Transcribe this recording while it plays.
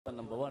nimepewa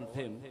number 1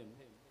 fame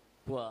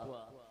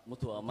kuwa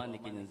mtu wa amani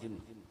Kenya nzima.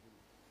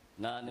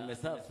 Na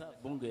nimeserve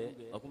bunge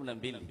wa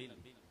 12.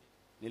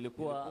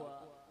 Nilikuwa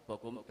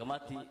kwa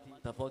kamati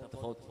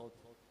tofauti.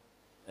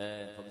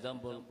 For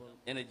example,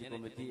 energy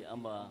committee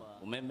ama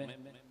umeme.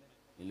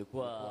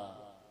 Nilikuwa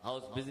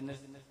house business.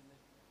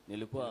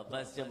 Nilikuwa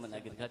vice chairman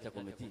agriculture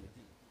committee.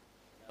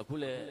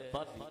 Kule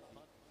Fafi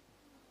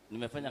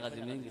nimefanya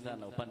kazi mingi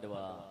sana upande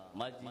wa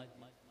maji,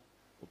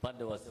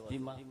 upande wa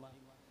stima,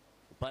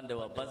 upande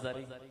wa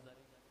bazari.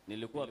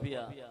 Nilikuwa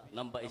pia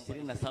namba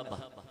 27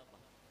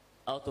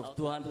 out of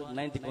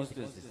 290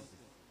 constituencies,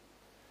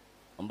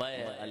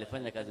 ambaye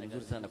alifanya kazi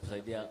nzuri sana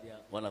kusaidia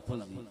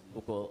wanafunzi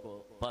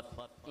huko Fafi.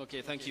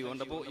 Okay, thank you,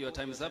 Honorable. Your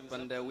time is up,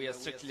 and we are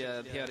strictly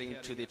adhering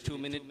to the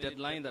 2-minute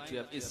deadline that we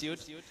have issued.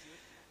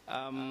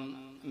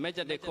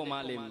 Major Deko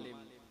Malim,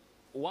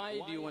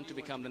 why do you want to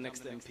become the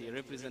next MP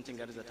representing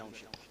Garissa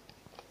Township?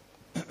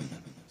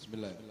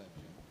 Bismillah.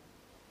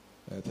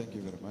 Thank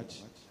you very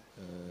much.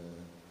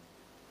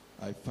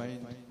 I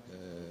find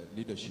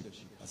leadership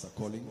as a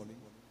calling.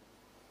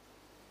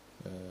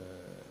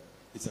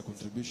 It's a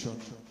contribution,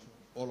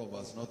 all of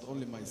us, not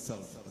only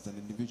myself as an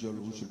individual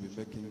who should be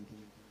making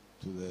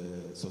to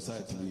the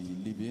society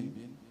we live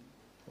in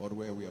or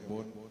where we are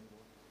born.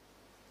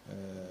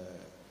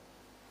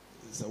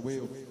 It's a way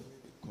of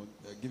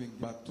giving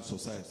back to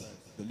society.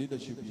 The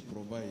leadership you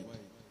provide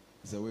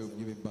is a way of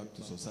giving back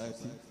to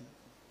society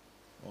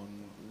on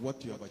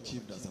what you have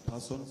achieved as a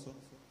person,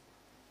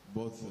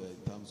 both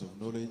in terms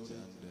of knowledge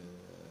and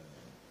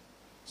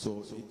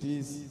so it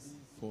is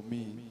for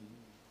me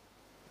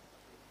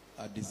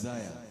a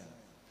desire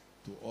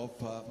to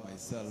offer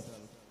myself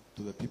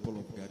to the people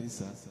of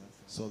Garissa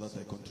so that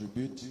I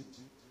contribute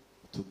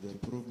to the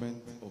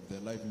improvement of their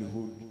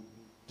livelihood,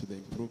 to the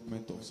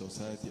improvement of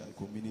society and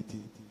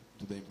community,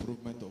 to the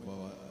improvement of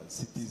our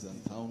cities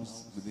and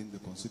towns within the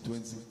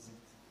constituency.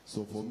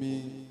 So for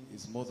me,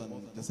 it's more than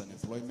just an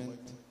employment,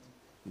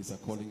 it's a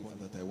calling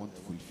that I want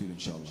to fulfill,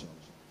 inshallah.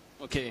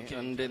 Okay,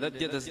 and that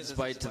is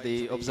despite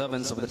the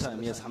observance of the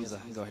time. Yes, Hamza,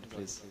 go ahead,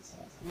 please.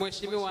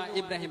 Mheshimiwa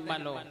Ibrahim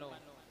Malo,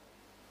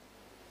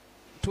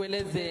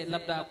 tueleze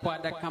labda kwa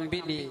dakika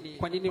mbili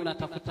kwa nini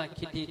unatafuta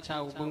kiti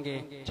cha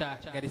ubunge cha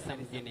Garissa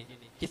mjini,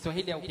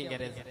 Kiswahili au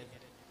Kiingereza?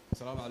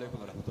 Assalamu alaikum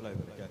wa rahmatullahi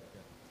wa barakatuh.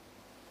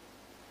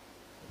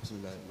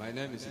 Bismillah. My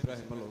name is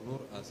Ibrahim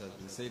Malo, as has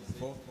been said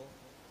before.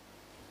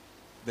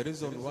 The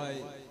reason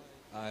why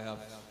I have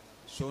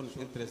shown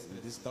interest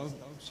in this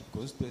township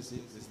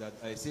constituency is that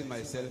I see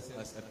myself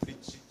as a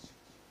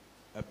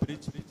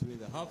bridge between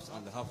the haves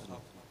and the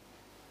have-not.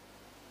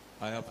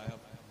 I have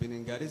been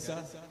in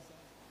Garissa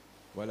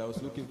while I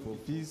was looking for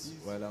fees,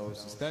 while I was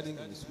studying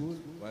in school,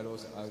 while I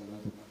was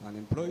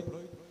unemployed.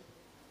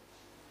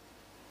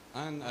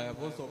 And I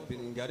have also been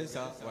in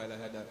Garissa while I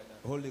had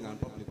holding a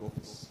public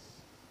office.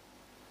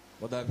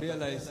 What I've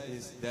realized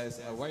is there's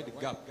a wide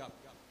gap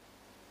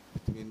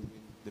between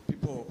the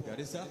people of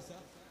Garissa,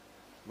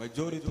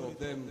 majority of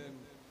them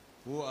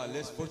who are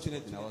less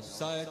fortunate in our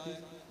society,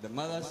 the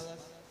mothers,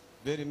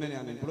 very many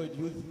unemployed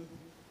youth,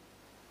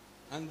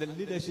 and the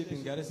leadership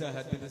in Garissa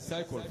had been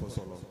recycled for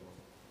so long.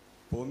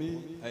 For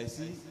me, I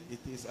see it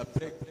is a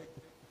break.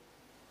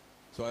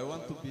 So I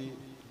want to be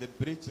the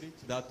bridge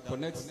that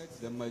connects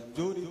the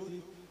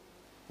majority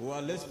who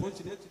are less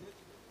fortunate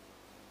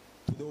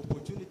to the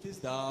opportunities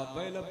that are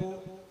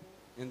available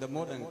in the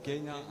modern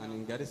Kenya and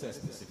in Garissa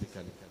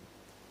specifically.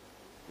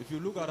 If you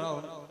look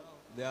around,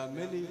 there are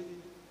many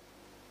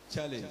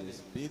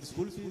challenges, be it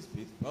school fees,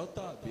 be it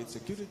water, be it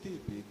security,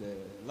 be it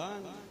the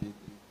land, be it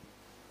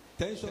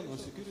tension on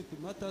security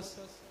matters.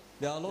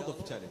 There are a lot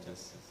of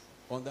challenges.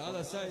 On the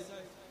other side,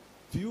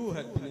 few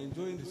had been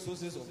enjoying the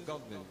resources of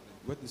government,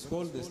 what is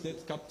called the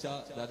state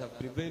capture that have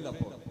prevailed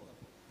upon.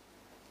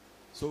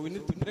 So we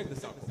need to break the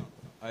cycle.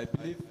 I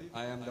believe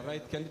I am the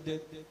right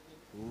candidate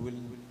who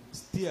will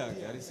steer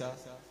Garissa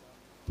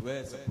to where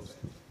it's supposed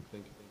to be.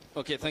 Thank you.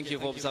 Okay, thank you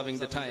for observing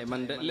the time.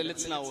 And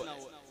let's now,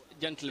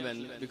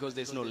 gentlemen, because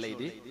there's no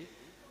lady,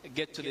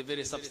 get to the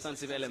very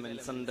substantive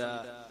elements. And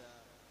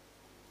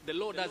the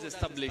law does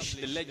establish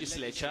the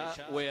legislature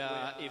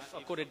where, if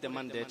accorded the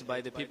mandate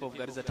by the people of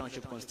Garissa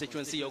Township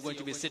constituency, you're going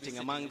to be sitting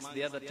amongst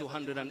the other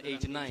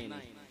 289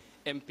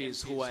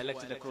 MPs who are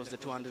elected across the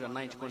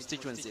 290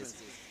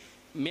 constituencies.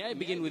 May I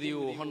begin with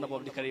you, Honorable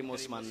Abdikarim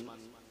Osman?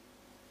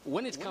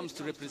 When it comes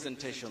to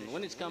representation,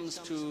 when it comes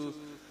to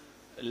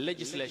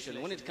legislation,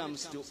 when it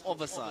comes to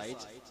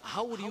oversight,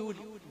 how would you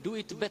do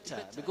it better?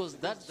 Because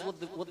that's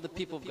what the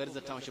people of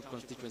Garissa Township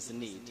constituency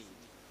need.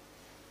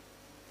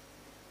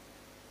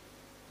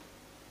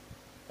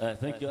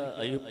 Thank you,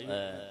 Ayub.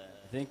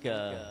 I think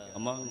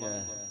among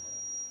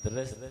the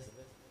rest of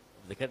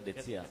the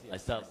candidates here, I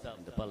served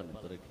in the parliament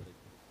already.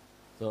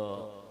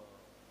 So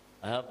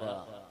I have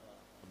a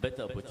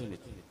better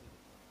opportunity.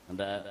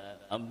 And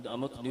I'm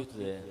not new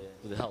to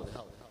the house.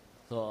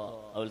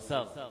 So I will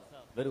serve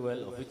very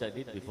well, of which I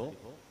did before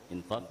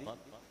in Fafi.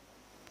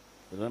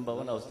 Remember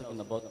when I was talking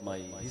about my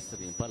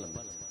history in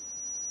parliament,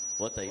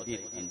 what I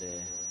did and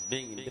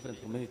being in different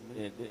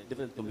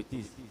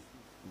committees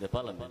in the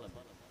parliament.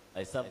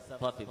 I served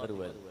Fafi very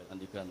well,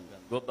 and you can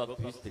go back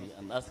to history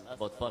and ask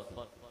about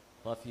Fafi.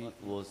 Fafi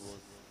was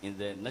in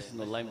the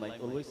national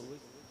limelight always,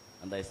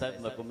 and I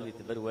served my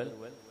community very well.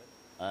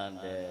 And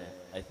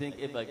I think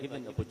if I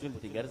given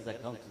opportunity in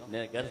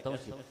Garissa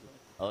Township,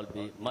 I will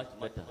be much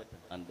better.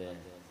 And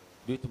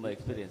due to my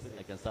experience,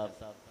 I can serve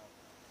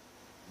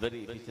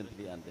very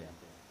efficiently and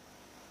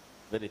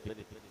very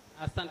effectively.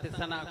 Asante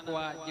sana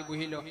kwa jibu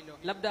hilo.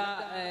 Labda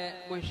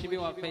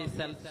Mheshimiwa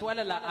Faisal,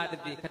 swala la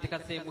ardhi katika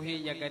sehemu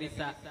hii ya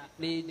Garissa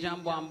ni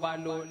jambo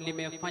ambalo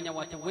limefanya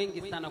watu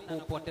wengi sana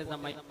kupoteza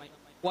maisha.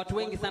 Watu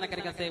wengi sana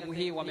katika sehemu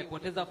hii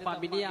wamepoteza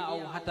familia au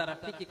hata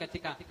rafiki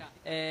katika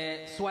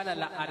swala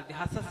la ardhi,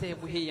 hasa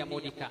sehemu hii ya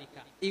Modika.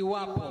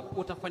 Iwapo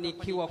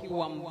utafanikiwa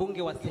kuwa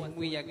mbunge wa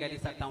sehemu hii ya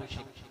Garissa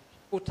Township,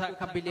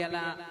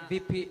 utakabiliana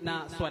vipi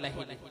na swala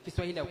hili?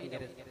 Kiswahili au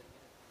Kiingereza?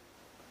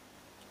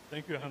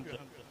 Thank you, Hamza.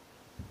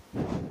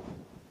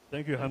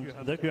 Thank you,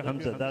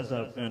 Hamza. That's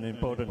an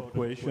important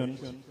question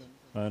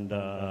and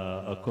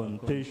a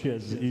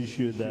contentious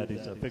issue that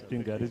is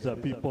affecting Garissa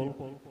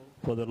people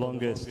for the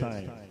longest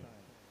time.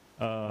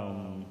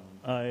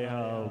 I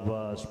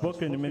have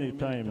spoken many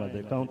times at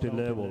the county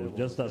level,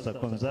 just as a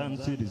concerned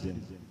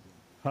citizen,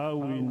 how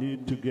we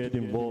need to get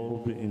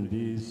involved in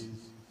these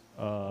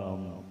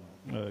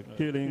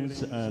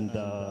killings and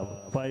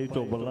fight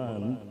over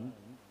land.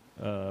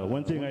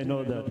 One thing I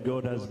know that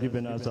God has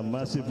given us a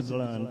massive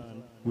land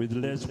with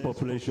less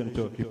population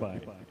to occupy.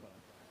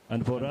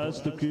 And for us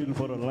to kill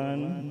for a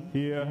land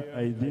here,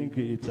 I think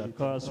it's a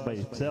curse by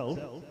itself.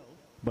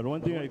 But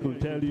one thing I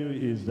could tell you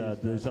is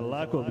that there's a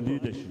lack of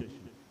leadership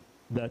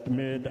that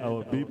made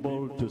our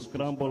people to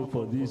scramble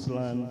for this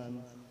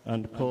land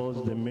and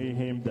cause the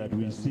mayhem that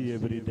we see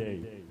every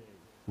day.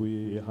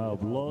 We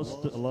have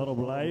lost a lot of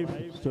life,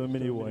 so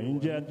many were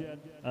injured,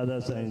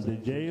 others are in the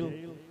jail,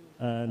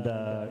 and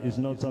it's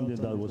not something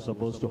that was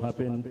supposed to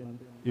happen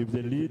if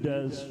the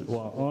leaders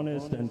were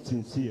honest and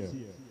sincere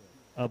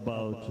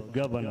about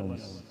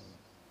governance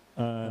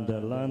and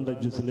land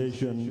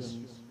legislations.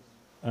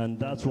 And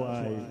that's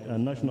why a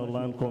National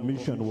Land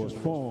Commission was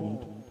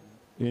formed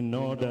in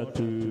order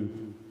to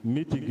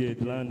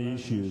mitigate land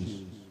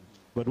issues.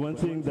 But one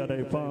thing that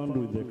I found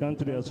with the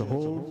country as a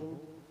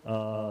whole,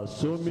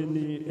 so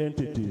many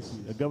entities,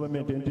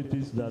 government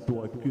entities that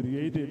were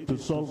created to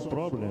solve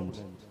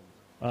problems,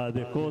 are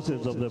the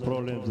causes of the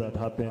problems that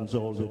happens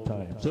all the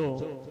time. So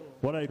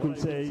what I could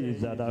say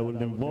is that I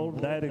will involve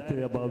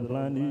directly about the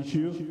land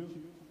issue.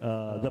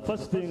 The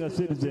first thing a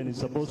citizen is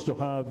supposed to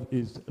have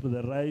is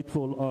the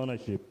rightful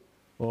ownership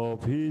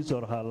of his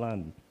or her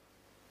land.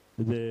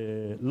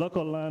 The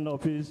local land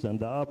office and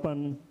the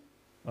urban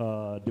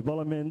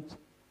development,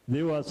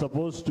 they were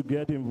supposed to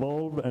get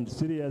involved and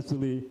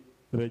seriously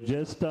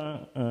register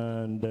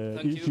and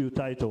issue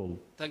title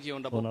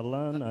on a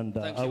land, and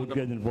I would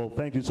get involved.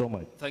 Thank you so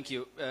much. Thank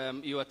you.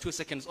 You are 2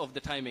 seconds off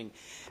the timing.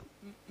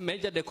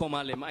 Major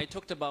Dekomalem, I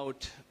talked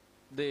about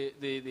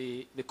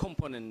the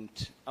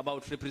component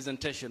about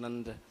representation,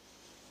 and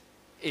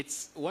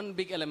it's one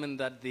big element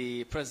that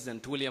the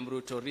President, William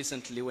Ruto,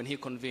 recently when he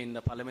convened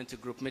a parliamentary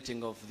group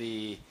meeting of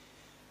the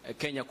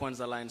Kenya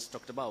Kwanza Alliance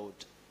talked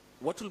about.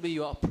 What will be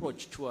your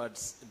approach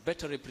towards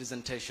better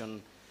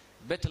representation,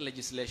 better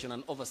legislation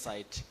and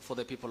oversight for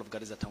the people of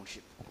Garissa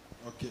Township?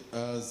 Okay,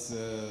 as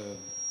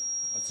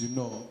you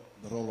know,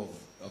 the role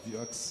of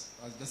UX,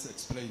 as just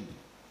explained,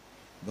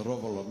 the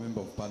role of a member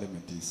of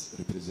parliament is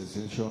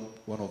representation.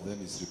 One of them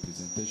is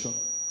representation,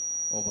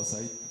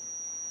 oversight,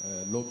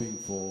 lobbying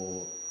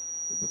for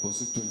the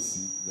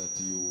constituency that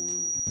you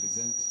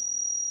represent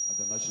at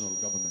the national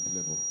government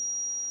level.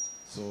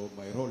 So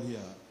my role here,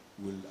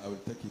 I will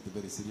take it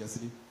very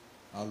seriously.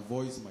 I'll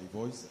voice my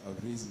voice, I'll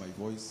raise my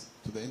voice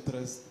to the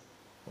interest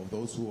of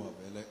those who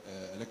have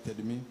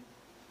elected me.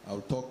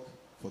 I'll talk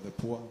for the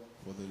poor,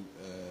 for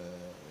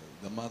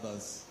the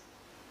mothers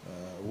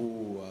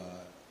who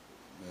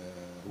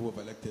have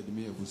elected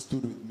me, who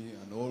stood with me,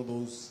 and all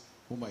those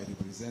whom I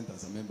represent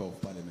as a member of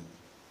parliament.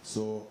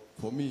 So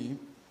for me,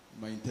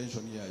 my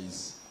intention here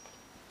is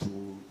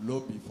to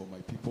lobby for my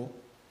people.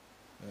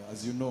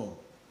 As you know,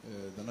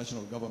 the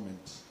national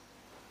government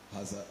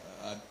has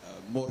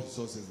more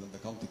resources than the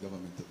county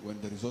government. When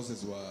the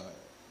resources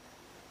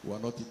were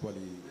not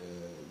equally,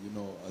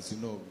 as you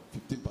know,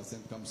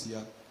 15% comes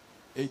here,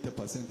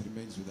 80%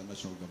 remains with the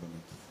national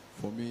government.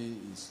 For me,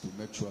 is to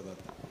make sure that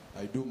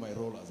I do my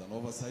role as an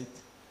oversight,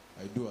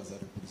 I do as a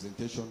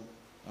representation,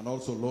 and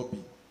also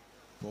lobby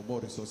for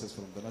more resources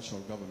from the national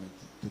government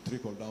to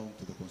trickle down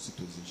to the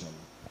constituency, inshallah.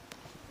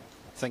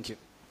 Thank you.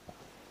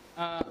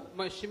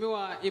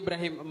 Mheshimiwa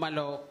Ibrahim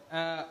Malo,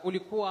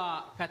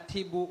 ulikuwa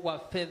katibu wa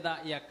fedha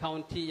ya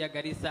kaunti ya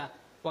Garissa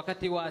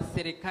wakati wa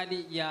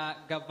serikali ya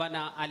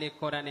gavana Ale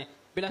Korane.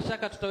 Bila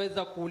shaka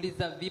tutaweza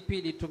kuuliza vipi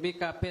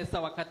ilitumika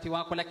pesa wakati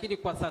wako, lakini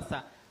kwa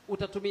sasa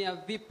utatumia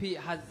vipi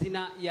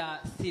hazina ya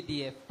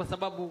CDF? Kwa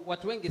sababu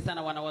watu wengi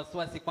sana wana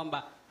wasiwasi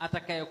kwamba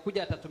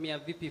atakayekuja atatumia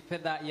vipi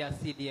fedha ya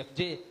CDF.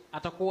 Je,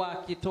 atakuwa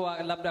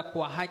akitoa labda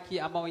kwa haki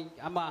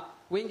ama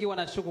wengi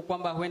wanashuku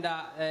kwamba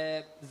huenda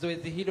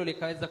zoezi hilo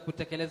likaweza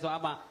kutekelezwa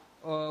ama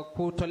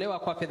kutolewa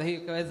kwa fedha hii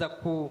ikaweza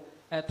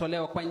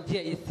kutolewa kwa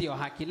njia isiyo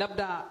haki,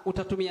 labda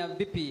utatumia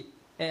vipi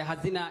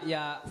hazina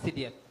ya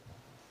CDF?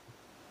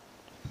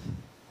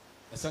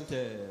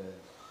 Asante,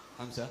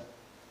 Hamza.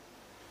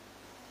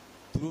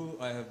 True,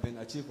 I have been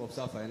a chief of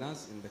staff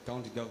finance in the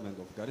county government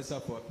of Garissa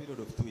for a period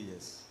of 2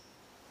 years.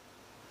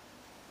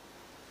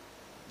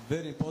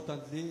 Very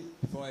importantly,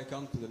 before I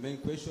come to the main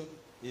question,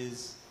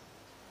 is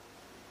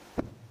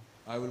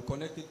I will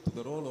connect it to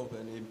the role of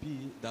an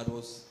MP that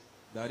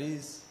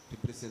is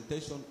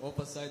representation,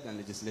 oversight, and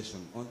legislation.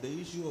 On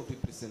the issue of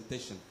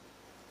representation,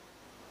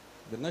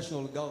 the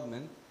national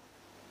government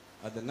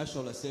at the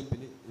National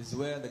Assembly is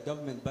where the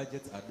government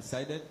budgets are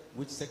decided,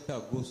 which sector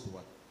goes to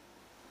what.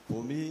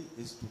 For me,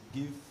 is to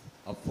give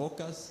a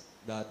focus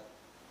that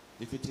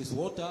if it is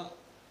water,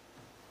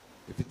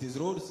 if it is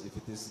roads, if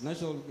it is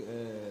national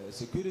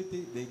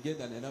security, they get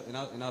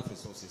enough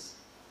resources.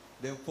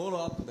 Then follow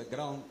up to the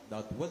ground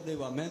that what they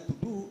were meant to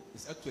do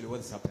is actually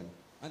what is happening.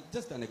 And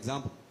just an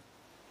example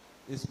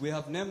is we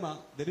have NEMA,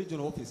 the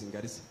regional office in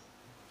Garissa.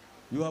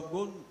 You have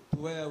gone to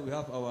where we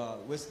have our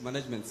waste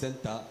management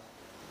center,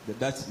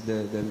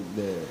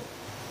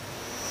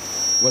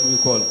 what we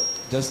call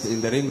just in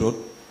the ring road.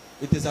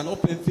 It is an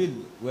open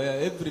field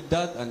where every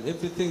dirt and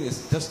everything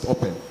is just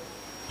open.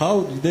 How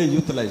did they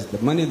utilize the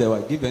money they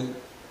were given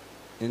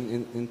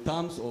in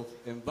terms of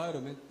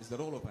environment is the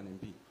role of an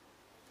MP.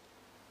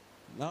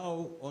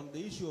 Now, on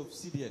the issue of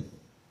CDF,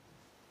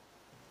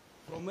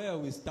 from where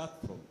we start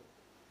from,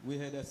 we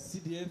had a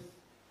CDF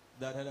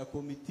that had a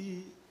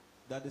committee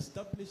that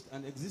established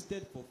and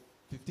existed for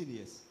 15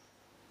 years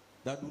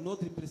that do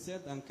not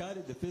represent and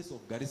carry the face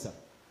of Garissa.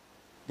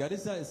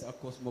 Garissa is a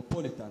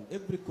cosmopolitan.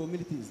 Every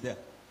community is there.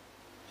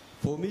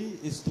 For me,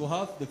 is to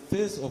have the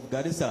face of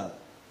Garissa.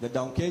 The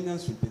Down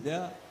Kenyans should be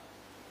there.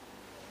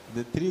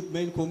 The 3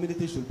 main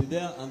communities should be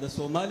there. And the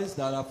Somalis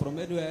that are from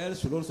anywhere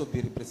else should also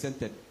be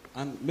represented.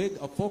 And make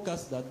a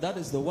focus that that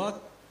is the work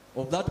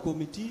of that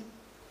committee.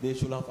 They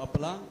should have a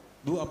plan,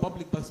 do a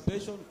public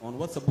participation on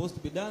what's supposed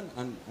to be done.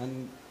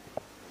 And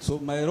so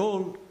my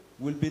role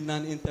will be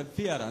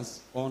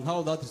non-interference on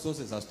how that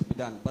resources has to be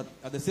done. But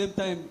at the same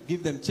time,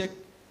 give them check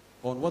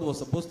on what was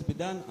supposed to be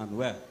done and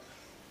where.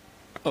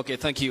 Okay,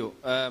 thank you.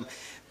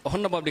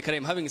 Honorable Abdi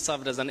Karim, having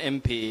served as an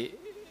MP,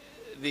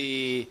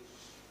 the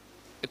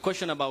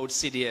question about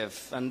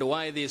CDF and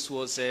why this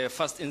was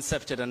first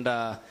incepted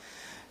under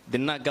the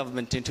NAC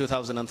government in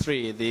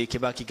 2003, the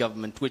Kibaki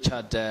government,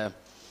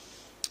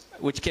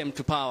 which came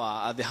to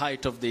power at the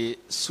height of the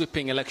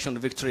sweeping election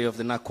victory of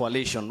the NAC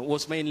coalition,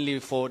 was mainly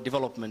for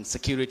development,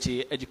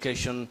 security,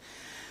 education,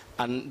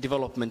 and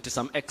development to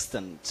some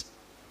extent.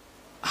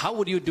 How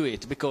would you do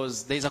it?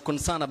 Because there is a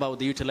concern about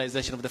the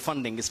utilization of the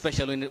funding,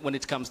 especially when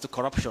it comes to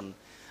corruption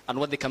and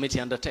what the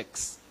committee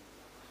undertakes.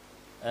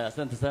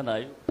 Asante sana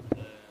ayu.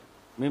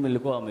 Mimi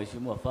nilikuwa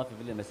mheshimiwa Fafi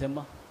vile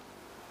nimesema.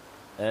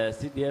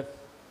 CDF,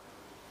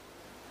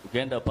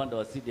 ukienda upande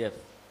wa CDF,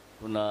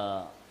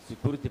 kuna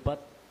security part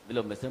vile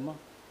umesema,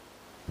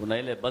 kuna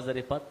ile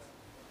bursary part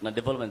na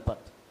development part.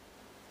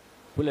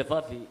 Kule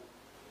Fafi,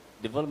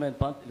 development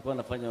part ilikuwa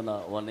inafanywa na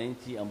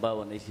wananchi ambao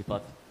wanaishi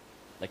Fafi.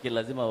 Lakini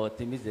lazima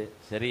watimize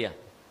sheria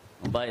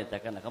ambayo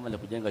itakana, kama ni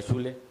kujenga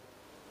shule,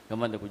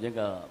 kama ni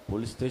kujenga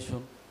police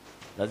station,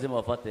 lazima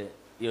wafuate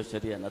hiyo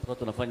sheria. Na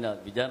tunafanya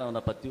vijana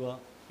wanapatiwa,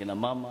 kina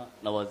mama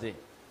na wazee.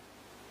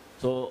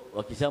 So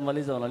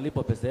wakishamaliza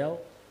wanalipwa pesa yao.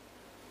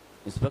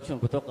 Inspection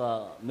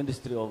kutoka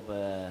Ministry of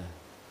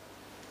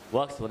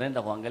Works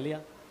wanaenda kuangalia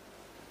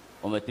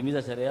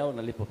wametimiza sheria yao,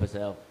 wanalipwa pesa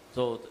yao.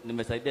 So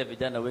nimesaidia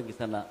vijana wengi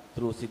sana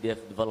through CDF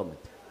development.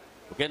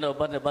 Ukienda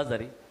upande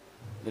bazari,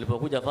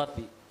 nilipokuja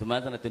Fafi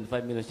tumeanza na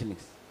 25 million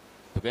shillings,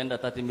 tukaenda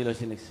 30 million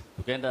shillings,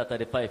 tukaenda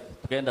 35,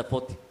 tukaenda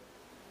 40.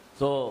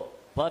 So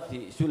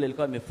Fafi shule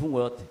ilikuwa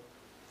imefungwa yote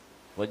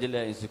kwa ajili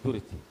ya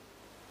insecurity.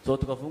 So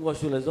tukafungua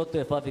shule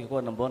zote. Fafi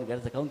ilikuwa number 1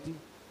 Garissa County,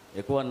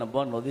 ilikuwa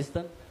number 1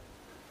 Northeastern,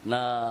 na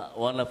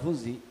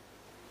wanafunzi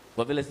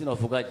kwa vile sina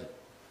wafugaji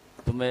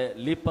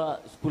tumelipa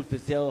school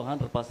fees yao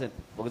 100%.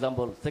 For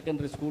example,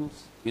 secondary schools,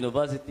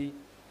 university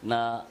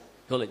na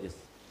colleges.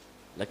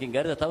 Lakini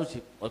Garissa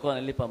Township walikuwa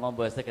wanalipa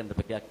mambo ya secondary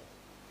peke yake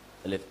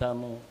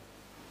 1500,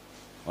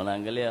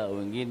 wanaangalia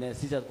wengine.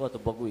 Sisi tulikuwa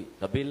tubagui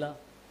kabila,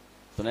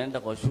 tunaenda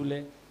kwa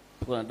shule,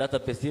 tuko na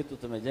database yetu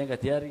tumejenga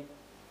tayari,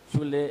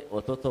 shule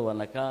watoto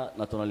wanakaa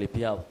na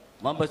tunalipia.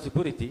 Mambo ya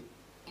security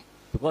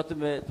tulikuwa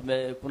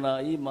kuna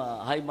hii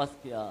high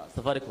mask ya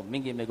Safaricom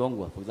mingi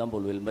imegongwa, for example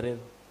Wilmerel,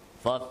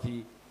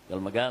 Fafi,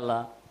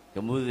 Galmagala,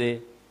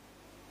 Kamuze,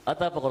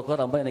 hata hapa kwa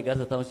kora ambaye ni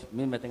Garissa Township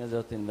mimi nimetengeneza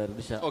yote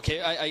nimerudisha.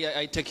 Okay,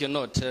 I take your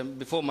note.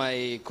 Before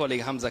my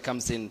colleague Hamza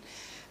comes in,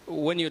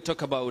 when you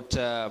talk about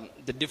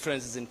the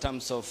differences in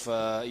terms of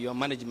your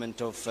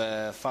management of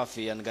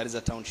Fafi and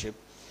Garissa Township,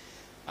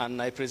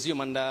 and I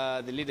presume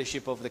under the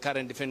leadership of the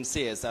current defense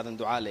CS, Adan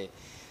Duale,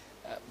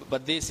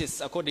 but this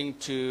is according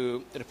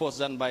to reports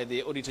done by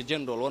the Auditor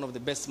General, one of the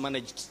best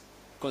managed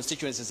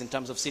constituencies in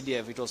terms of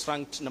CDF. It was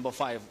ranked number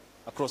 5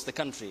 across the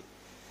country.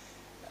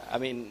 I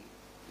mean,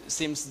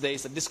 seems there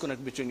is a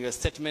disconnect between your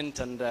statement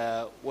and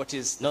what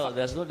is... No,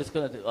 there's no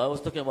disconnect. I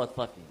was talking about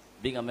Fafi,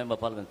 being a member of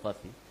parliament,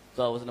 Fafi.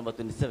 So I was number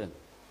 27.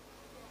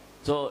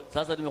 So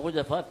sasa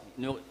nimekuja Fafi,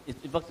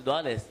 in fact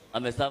Duales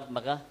ameserve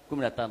maka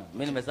 15.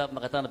 Mimi nimeserve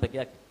maka 5 peke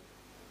yake.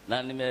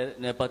 Na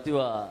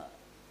nimepatiwa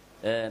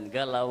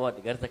Gala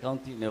Award Garissa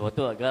County,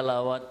 nimepatiwa Gala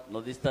Award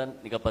Northeastern,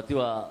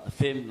 nikapatiwa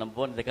fame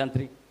number 1 in the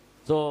country.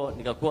 So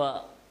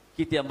nikakuwa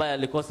kiti ambaye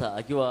alikosa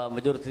akiwa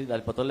majority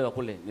alipotolewa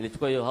kule.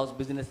 Nilichukua hiyo house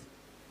business.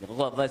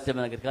 Nikakuwa vice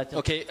chairman agriculture.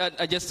 Okay,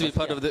 just to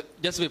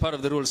be part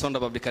of the rules,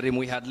 Honorable Abdi Karim,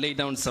 we had laid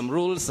down some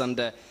rules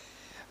and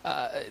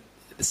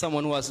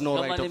someone who has no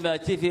right of...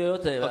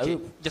 Okay,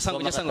 just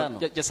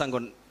hang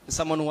on.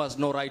 Someone who has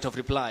no right of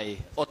reply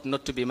ought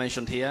not to be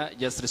mentioned here.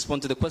 Just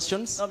respond to the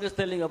questions. No, I'm just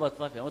telling you about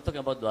Fafi. I'm not talking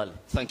about Duale.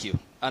 Thank you.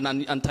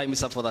 And time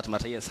is up for that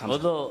matter. Yes,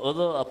 Hamza.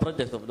 Although a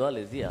project of Duale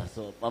is here,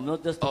 so I'm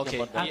not just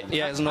talking about Duale.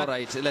 Yeah, it's no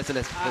right. Let's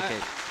okay.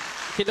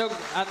 Kidogo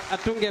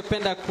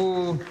atungependa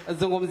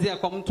kuzungumzia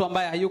kwa mtu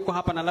ambaye hayuko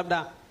hapa na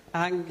labda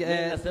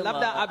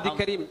Abdi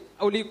Karim,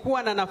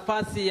 ulikuwa na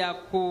nafasi ya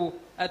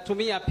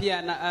kutumia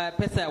pia na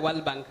pesa ya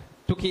World Bank.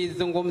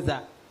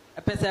 Tukizungumza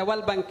pesa ya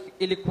World Bank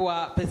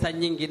ilikuwa pesa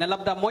nyingi, na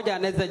labda mmoja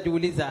anaweza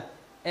jiuliza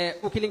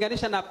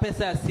ukilinganisha na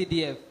pesa ya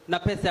CDF na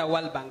pesa ya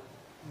World Bank,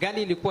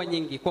 gani ilikuwa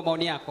nyingi kwa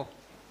maoni yako?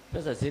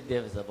 Pesa ya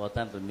CDF is about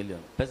 100 million.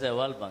 Pesa ya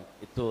World Bank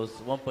it was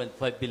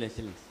 1.5 billion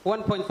shillings.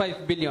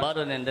 1.5 billion.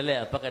 Bado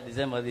naendelea mpaka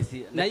December this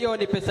year. Na hiyo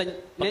ni pesa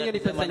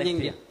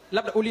nyingi.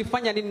 Labda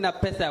ulifanya nini na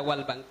pesa ya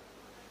World Bank?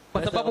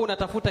 Kwa sababu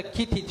unatafuta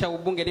kiti cha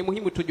ubunge, ni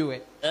muhimu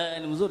tujue.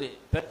 Ni mzuri.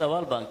 Pesa ya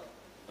World Bank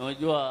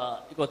unajua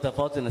iko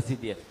tofauti na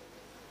CDF.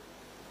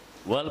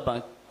 World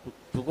Bank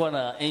tulikuwa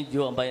na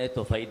NGO ambayo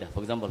inaitwa Faida,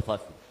 for example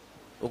Fafi.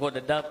 Uko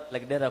Dadaab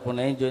like Dera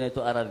kuna NGO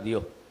inaitwa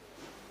RRDO.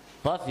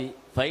 Fafi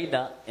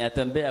Faida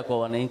inatembea kwa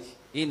wananchi.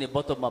 Hii ni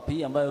bottom up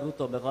hii ambayo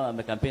Ruto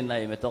amekampeni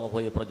nayo imetoka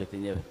kwa hiyo project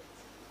yenyewe.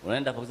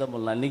 Unaenda for example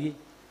Nanigi,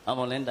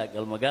 ama unaenda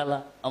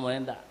Galmagala, ama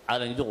unaenda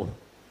Alanjugu.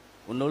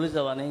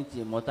 Unauliza wananchi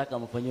mtaka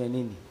mfanywe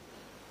nini?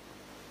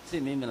 Si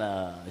mimi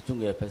na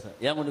chunga ya pesa.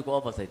 Yangu niko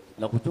oversight.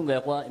 Na kuchunga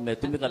ya kwa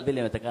imetumika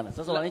vile imetakana.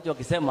 Sasa wananchi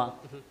wakisema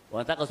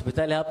wanataka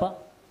hospitali hapa,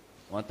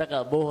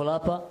 wanataka bohol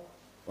hapa,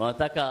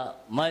 wanataka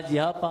maji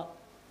hapa,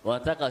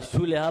 wanataka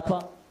shule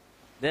hapa,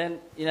 then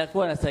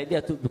inakuwa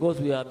inasaidia tu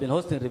because we have been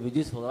hosting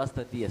refugees for the last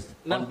 30 years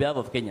on behalf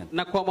of Kenya.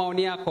 Na kwa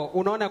maoni yako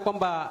unaona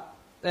kwamba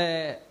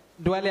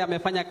Duale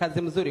amefanya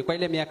kazi mzuri kwa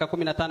ile miaka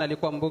 15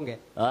 alikuwa mbunge?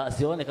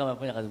 Sione kama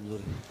amefanya kazi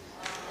mzuri.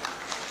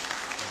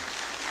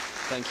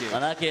 Thank you.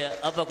 Manake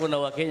hapa kuna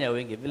Wakenya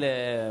wengi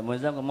vile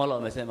mwenzangu Mola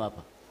amesema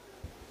hapa.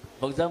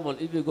 For example,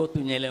 if you go to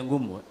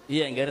Nyelengumo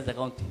here in Garissa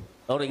County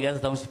or in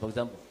Garissa Township for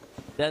example,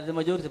 they are the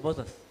majority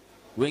voters.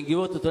 Wengi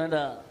wote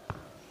tunaenda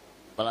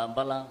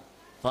Balambala,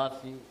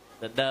 Fafi,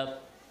 Dadaab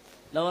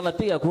na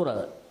wanapiga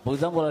kura. For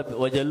example,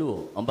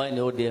 Wajaluo ambaye ni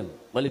ODM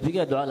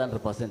walipiga Duale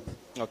 100%.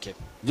 Okay.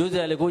 Juzi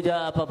alikuja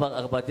hapa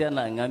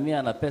akapatiana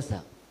ngamia na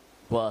pesa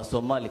for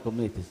Somali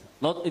communities.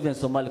 Not even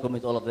Somali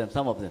communities, all of them,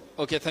 some of them.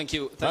 Okay, thank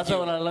you. Sasa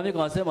wanalalamika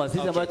wanasema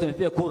sisi ambao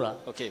tumepiga kura.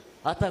 Okay.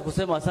 Hata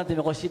kusema asante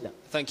imekuwa shida.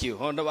 Thank you.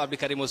 Honorable Abdi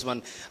Karim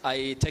Osman,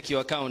 I take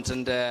your account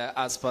and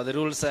as per the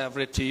rules I have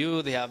read to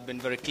you, they have been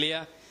very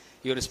clear.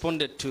 You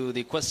responded to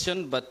the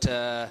question, but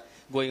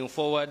going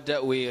forward,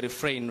 we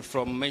refrain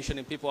from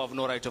mentioning people who have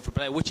no right of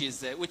reply, which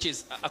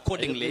is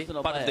accordingly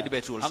part of the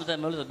debate rules.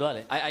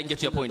 I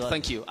get your point.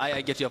 Thank you.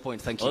 I get your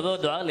point. Thank you. Although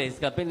Duale is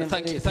campaigning.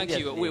 Thank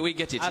you. We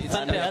get it.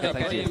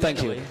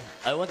 Thank you.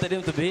 I wanted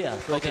him to be here,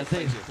 so I can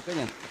say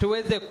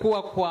tuweze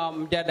kuwa kwa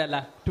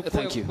mjadala.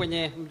 Tukue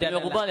kwenye mjadala.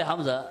 Nimekubali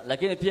Hamza,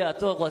 lakini pia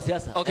atoa kwa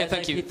siasa. Okay,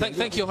 thank you.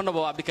 Thank you,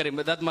 Honorable Abdi Karim.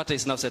 That matter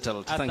is now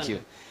settled. Thank you.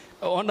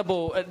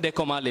 Honorable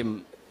Deko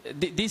Malim,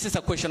 this is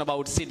a question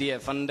about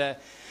CDF and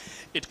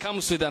it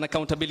comes with an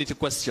accountability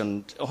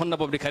question.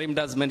 Honorable Abdi Karim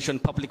does mention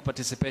public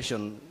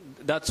participation.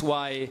 That's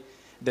why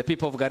the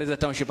people of Garissa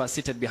Township are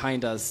seated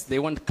behind us. They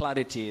want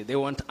clarity. They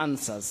want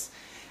answers.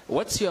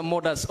 What's your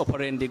modus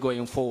operandi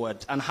going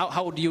forward? And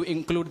how do you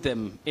include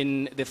them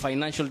in the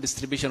financial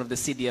distribution of the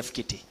CDF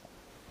kitty?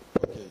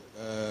 Okay.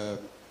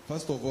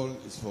 First of all,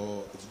 it's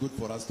good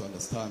for us to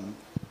understand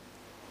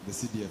the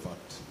CDF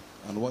Act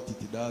and what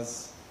it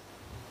does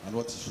and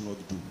what it should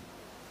not do.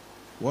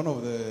 One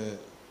of the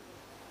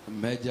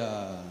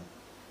major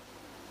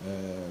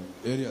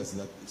areas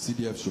that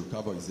CDF should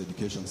cover is the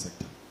education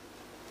sector,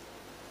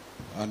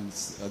 and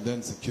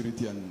then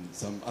security and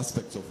some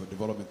aspects of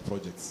development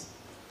projects.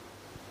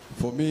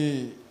 For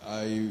me,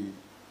 I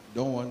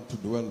don't want to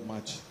dwell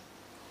much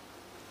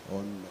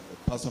on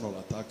personal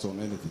attacks on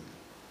anything.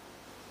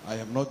 I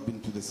have not been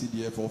to the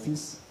CDF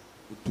office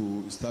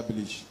to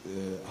establish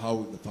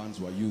how the funds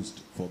were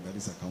used for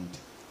Garissa County.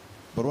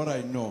 But what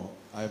I know,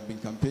 I have been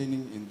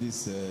campaigning in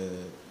this.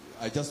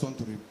 I just want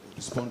to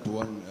respond to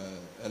one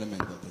element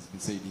that has been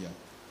said here.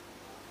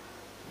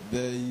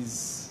 There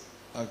is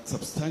a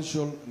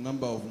substantial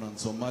number of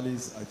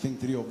non-Somalis, I think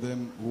 3 of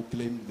them, who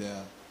claim they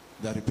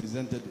are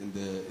represented in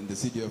the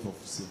CDF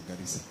office of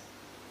Garissa.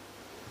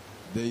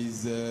 There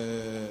is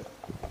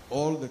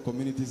all the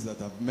communities that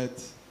have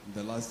met in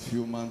the last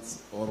few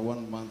months or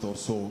 1 month or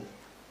so,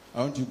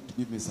 I want you to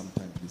give me some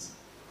time, please.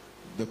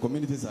 The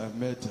communities I've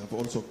met have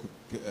also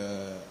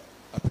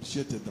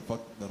appreciated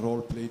the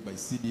role played by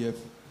CDF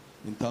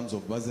in terms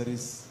of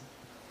bursaries,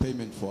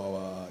 payment for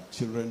our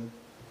children,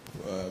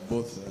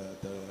 both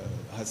at the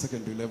high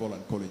secondary level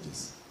and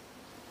colleges.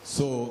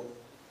 So,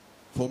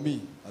 for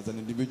me, as an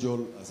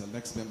individual, as a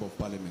next member of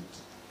parliament,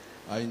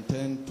 I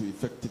intend to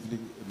effectively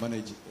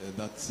manage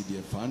that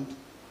CDF fund.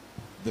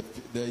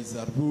 There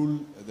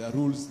are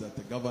rules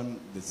that govern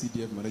the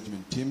CDF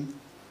management team,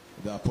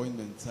 the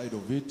appointment side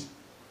of it,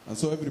 and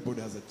so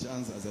everybody has a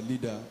chance as a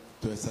leader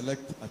to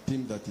select a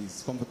team that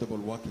is comfortable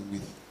working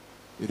with,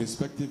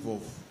 irrespective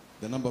of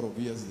the number of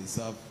years they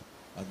serve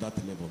at that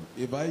level.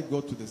 If I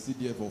go to the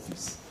CDF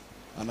office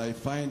and I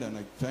find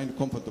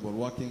comfortable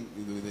working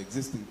with the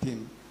existing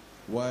team,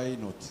 why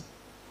not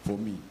for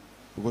me?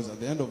 Because at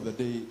the end of the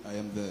day, I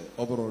am the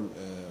overall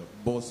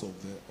boss of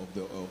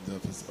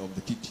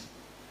the kit.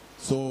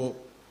 So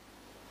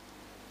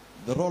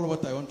the role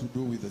what I want to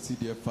do with the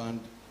CDF fund,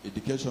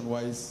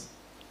 education-wise,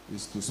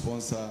 is to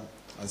sponsor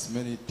as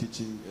many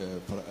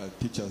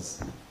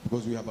teachers,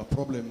 because we have a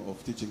problem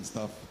of teaching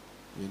staff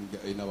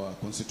in our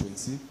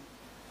constituency.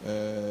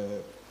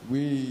 I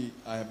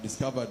have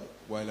discovered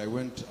while I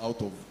went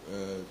out of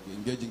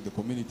engaging the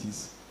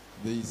communities,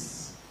 there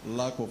is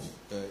lack of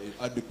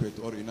adequate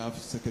or enough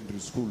secondary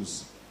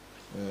schools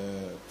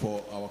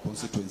for our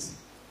constituency.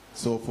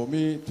 So for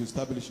me to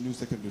establish new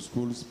secondary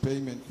schools,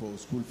 payment for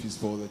school fees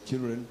for the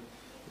children,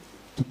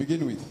 to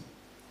begin with,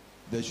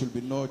 there should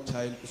be no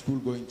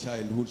school-going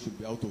child who should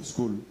be out of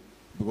school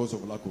because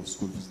of lack of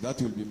school fees.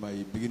 That will be my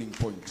beginning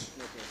point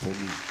for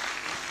me.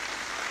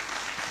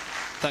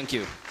 Thank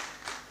you.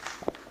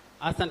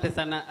 Asante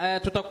sana.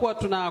 Tutakuwa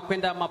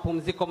tunakwenda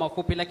mapumziko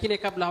mafupi, lakini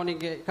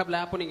kabla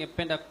hapo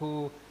ningependa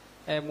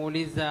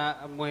kumuuliza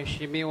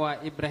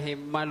Mheshimiwa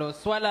Ibrahim Malo,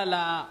 swala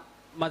la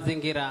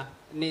mazingira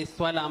ni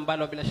swala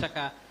ambalo bila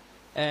shaka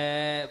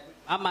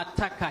ama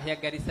taka ya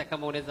Garissa,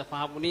 kama unaweza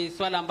fahamu, ni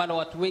swala ambalo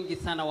watu wengi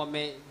sana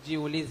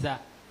wamejiuliza.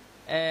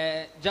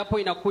 Japo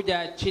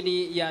inakuja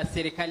chini ya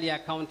serikali ya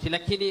county,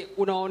 lakini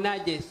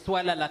unaonaje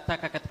swala la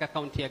taka katika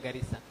county ya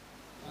Garissa?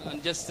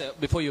 And just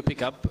before you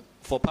pick up,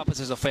 for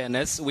purposes of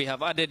fairness, we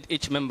have added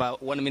each member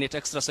 1 minute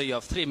extra, so you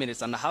have 3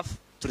 minutes and a half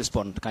to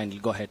respond. Kindly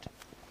go ahead.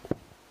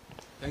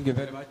 Thank you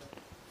very much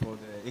for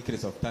the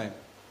increase of time.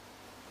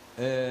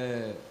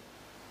 The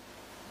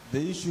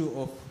issue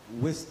of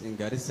waste in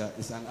Garissa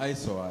is an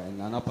eyesore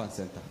in an urban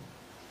center.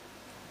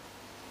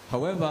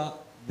 However,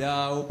 there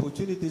are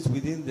opportunities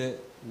within the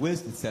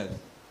waste itself.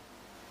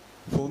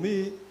 For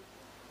me,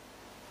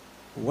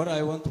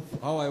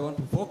 how I want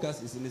to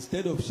focus is,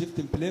 instead of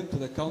shifting blame to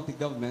the county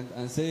government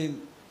and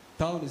saying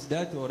town is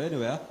dirty or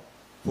anywhere,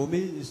 for me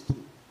is to,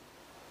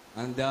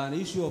 and there are an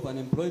issue of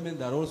unemployment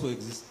that also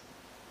exists.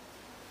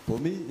 For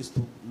me is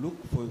to look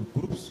for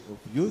groups of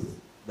youth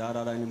that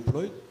are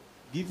unemployed,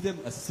 give them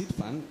a seed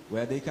fund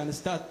where they can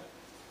start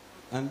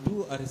and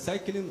do a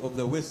recycling of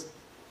the waste.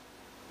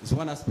 Is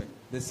one aspect.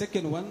 The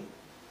second one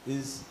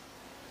is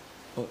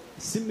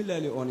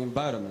similarly on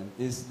environment,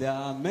 is there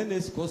are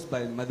menace caused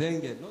by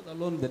madenge, not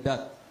alone the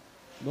dirt,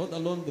 not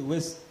alone the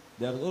waste.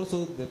 There is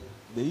also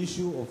the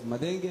issue of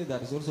madenge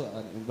that is also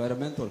an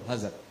environmental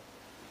hazard.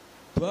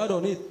 To add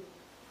on it,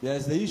 there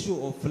is the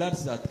issue of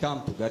floods that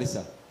come to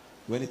Garissa.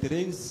 When it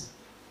rains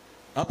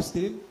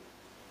upstream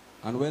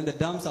and when the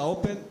dams are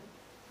open,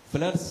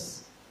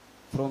 floods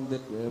from the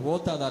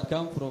water that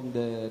come from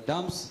the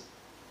dams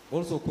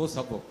also cause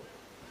havoc.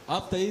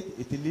 After it,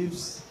 it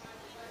leaves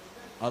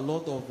a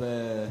lot of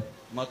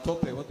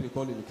matope, what we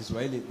call in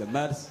Kiswahili, the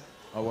mudds,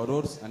 our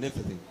roads and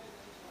everything.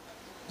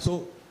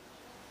 So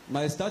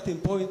my starting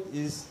point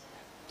is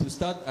to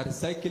start a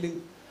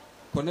recycling,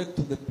 connect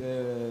to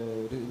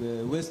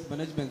the waste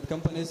management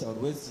companies or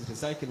waste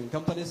recycling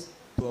companies,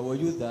 to our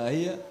youth that are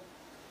here,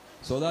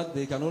 so that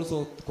they can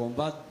also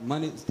convert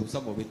money to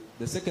some of it.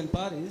 The second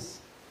part is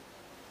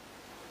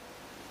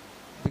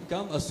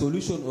become a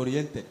solution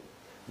oriented.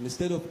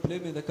 Instead of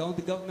blaming the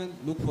county government,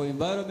 look for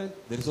environment,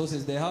 the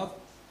resources they have,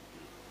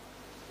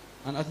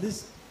 and at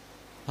least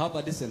have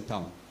a decent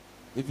town.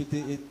 If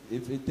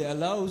it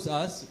allows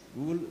us,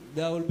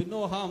 there will be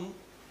no harm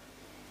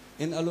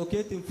in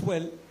allocating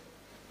fuel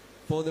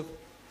for the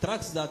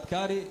trucks that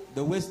carry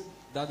the waste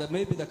that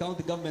maybe the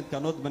county government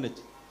cannot manage.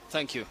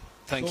 Thank you.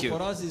 Thank you. So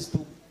for us is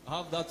to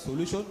have that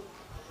solution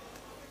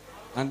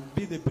and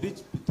be the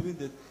bridge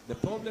between the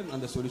problem and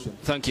the solution.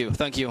 Thank you.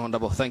 Thank you,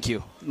 Honorable. Thank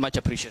you. Much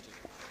appreciated.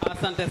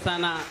 Asante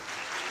sana.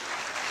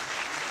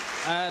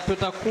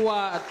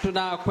 Tutakuwa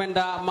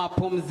tunakwenda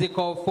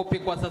mapumziko fupi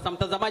kwa sasa.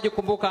 Mtazamaji,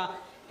 kumbuka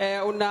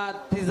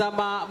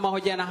unatizama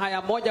mahojiano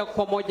haya moja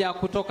kwa moja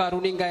kutoka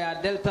runinga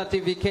ya Delta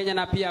TV Kenya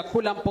na pia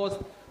Kulam Post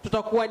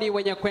tutakuwa ni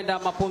wenye kwenda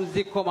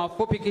mapumziko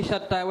mafupi, kisha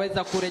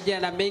tutaweza kurejea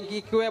na mengi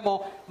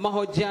ikiwemo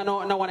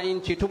mahojiano na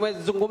wananchi.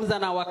 Tumezungumza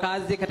na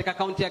wakazi katika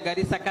kaunti ya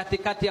Garissa,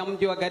 katikati ya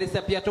mji wa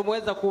Garissa. Pia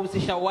tumeweza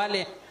kuhusisha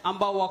wale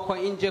ambao wako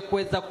nje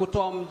kuweza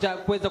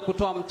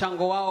kutoa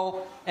mchango wao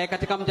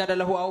katika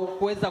mjadala huu, au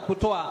kuweza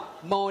kutoa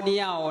maoni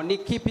yao. Ni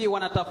kipi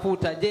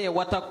wanatafuta? Je,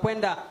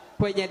 watakwenda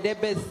kwenye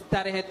debe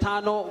tarehe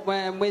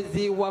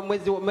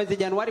 5 mwezi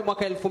Januari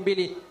mwaka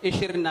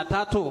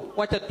 2023?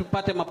 Wacha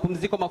tupate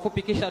mapumziko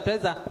mafupi, kisha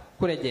tutaweza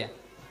kurejea.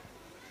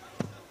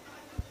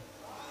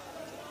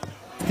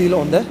 Still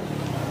on the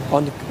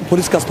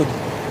police custody.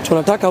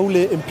 Tunataka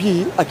ule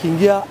MP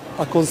akiingia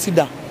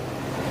consider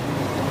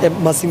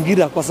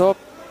mazingira, kwa sababu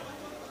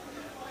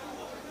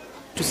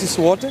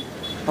sisi wote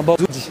ambao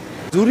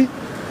nzuri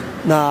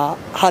na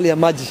hali ya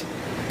maji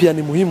pia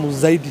ni muhimu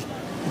zaidi.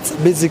 It's a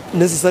basic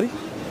necessary.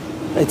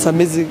 It's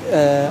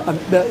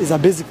a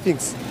basic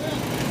things.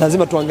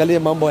 Lazima tuangalie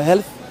mambo ya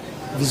health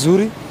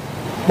vizuri,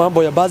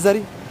 mambo ya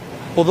bursary.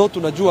 Although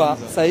tunajua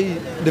sahi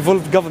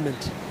devolved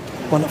government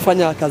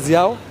wanafanya kazi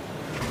yao,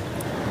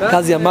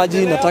 kazi ya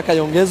maji nataka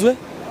iongezwe,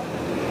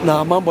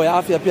 na mambo ya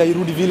afya pia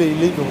irudi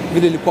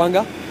vile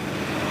ilikuanga,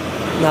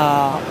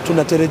 na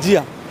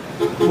tunatarajia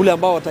ule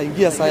ambao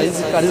wataingia saa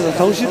hizi Garissa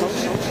Township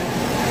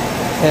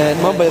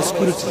mambo ya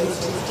security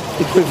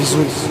ikuwe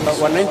vizuri.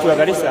 Wananchi wa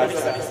Garissa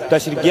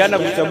tutashirikiana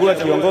kuchagua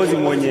kiongozi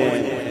mwenye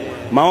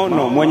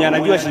maono, mwenye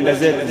anajua shida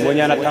zetu,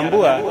 mwenye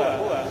anatambua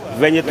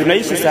venye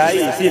tunaishi saa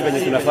hii si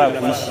venye tunafaa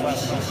kuishi.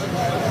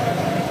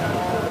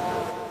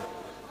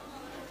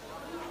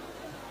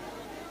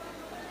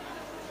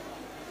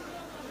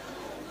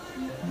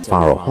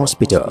 Our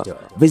hospital.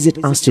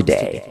 Visit us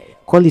today.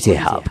 Quality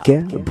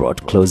healthcare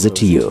brought closer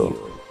to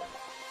you.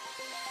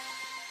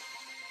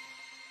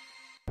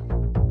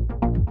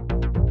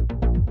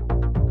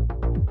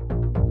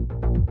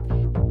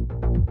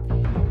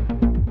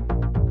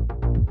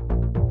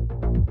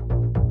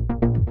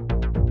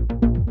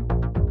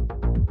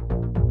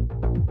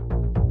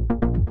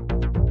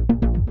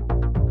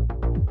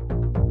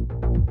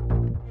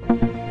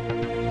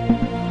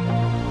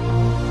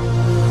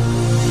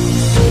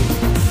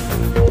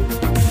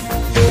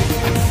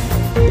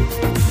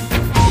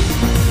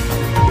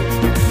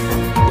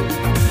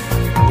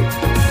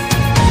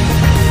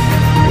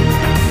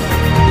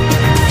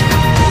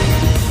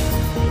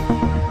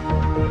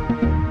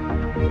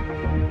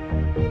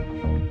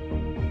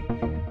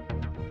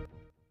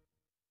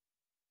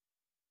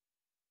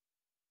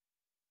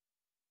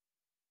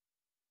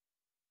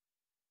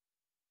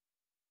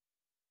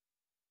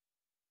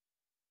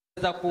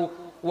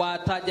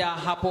 Kuwataja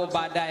hapo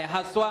baadaye.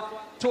 Haswa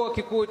chuo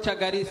kikuu cha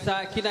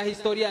Garissa kina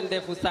historia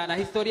ndefu sana,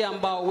 historia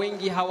ambao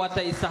wengi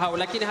hawataisahau,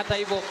 lakini hata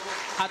hivyo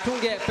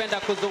hatungependa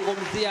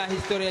kuzungumzia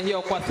historia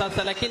hiyo kwa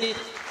sasa, lakini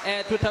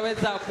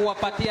tutaweza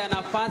kuwapatia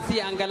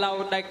nafasi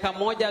angalau dakika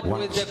moja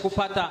tuweze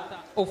kupata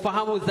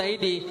ufahamu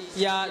zaidi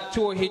ya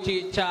chuo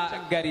hichi cha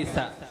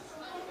Garissa.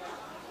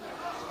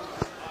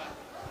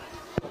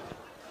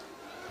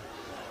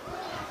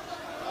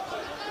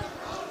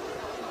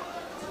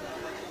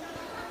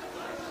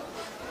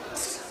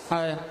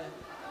 Hi.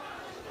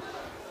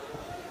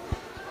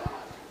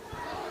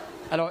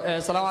 Hello,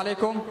 assalamu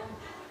alaikum.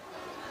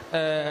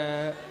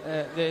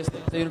 The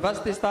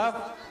university staff,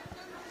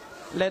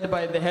 led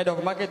by the head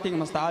of marketing,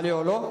 Mr. Ali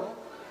Olo,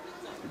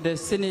 the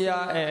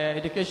senior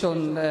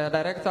education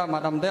director,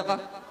 Madam Deka,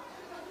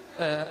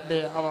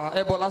 our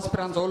able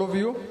aspirants, all of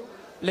you,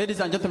 ladies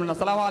and gentlemen,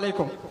 assalamu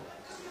alaikum.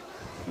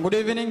 Good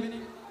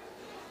evening.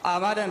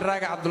 Ahmad and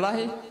Raga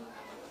Abdullahi.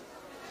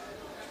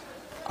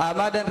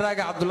 Ahmad and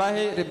Raga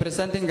Abdullahi,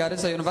 representing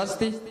Garissa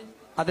University.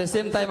 At the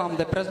same time, I'm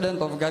the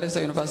president of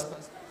Garissa University.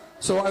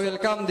 So I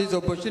welcome this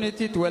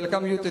opportunity to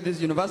welcome you to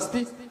this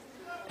university.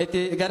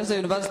 Garissa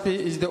University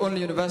is the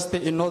only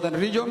university in northern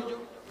region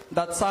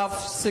that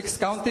serves 6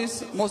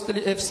 counties,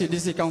 mostly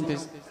FCDC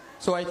counties.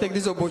 So I take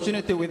this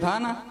opportunity with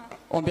Hannah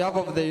on behalf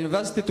of the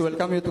university to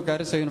welcome you to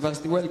Garissa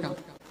University. Welcome.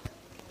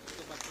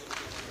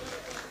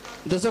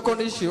 The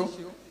second issue,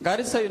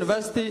 Garissa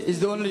University is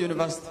the only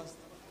university,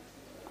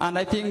 and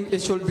I think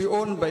it should be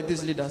owned by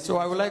this leader. So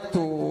I would like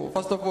to,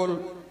 first of all,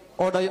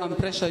 order you and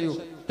pressure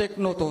you, take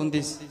note on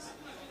this.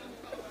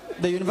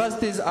 The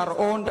universities are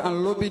owned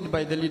and lobbied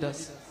by the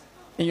leaders.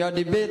 In your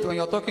debate, when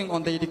you're talking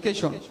on the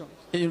education,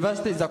 the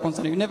universities are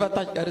concerned. You never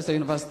touch Garissa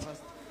University.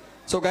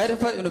 So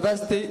Garissa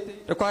University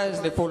requires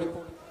the following.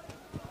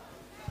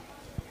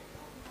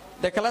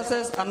 The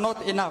classes are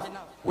not enough.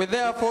 We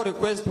therefore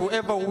request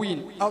whoever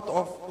win out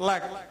of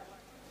lack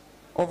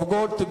of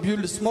God to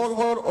build small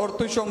hall or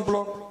tuition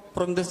block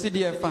from the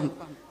CDF fund.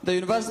 The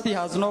university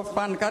has no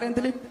fund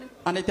currently,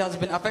 and it has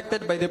been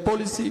affected by the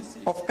policy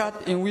of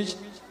cut in which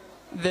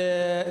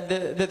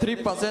the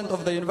 3%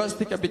 of the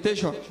university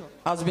capitation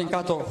has been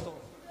cut off.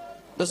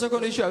 The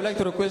second issue I would like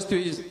to request you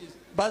is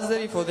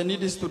bursary for the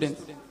needy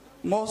students.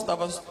 Most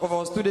of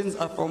our students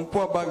are from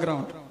poor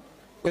background.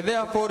 We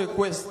therefore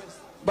request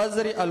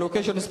bursary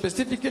allocation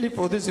specifically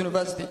for this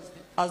university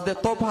as the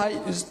top high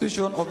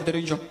institution of the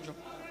region.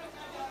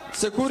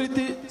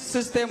 security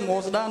system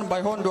was done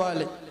by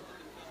Honduale.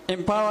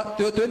 In power,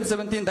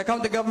 2017, the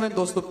county government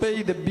was to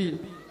pay the bill.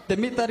 The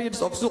meter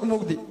reads of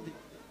Sukmugdi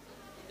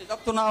is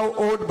up to now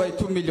owed by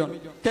 2 million.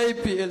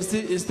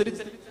 KPLC is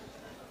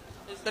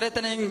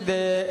threatening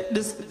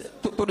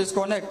to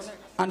disconnect.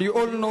 And you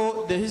all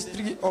know the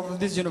history of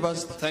this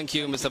university. Thank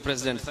you, Mr.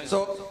 President.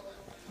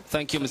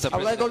 Thank you, Mr. President. I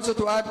would like also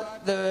to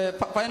add the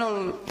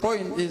final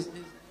point is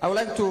I would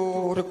like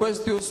to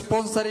request you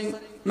sponsoring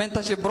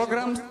mentorship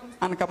programs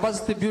and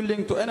capacity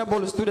building to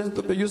enable students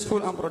to be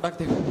useful and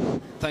productive.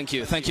 Thank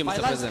you, Mr. President. My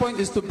last point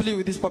is to plead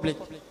with this public.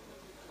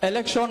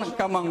 Election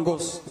come and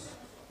goes.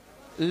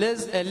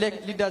 Let's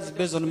elect leaders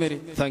based on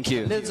merit. Thank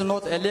you. Let's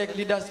not elect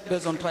leaders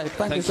based on tribe.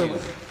 Thank you so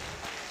much.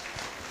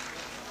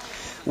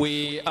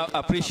 We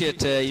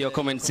appreciate your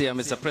comments here,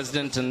 Mr.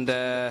 President, and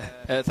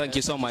thank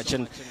you so much.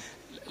 And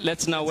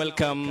let's now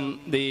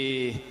welcome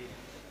the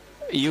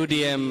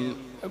UDM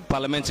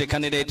parliamentary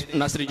candidate,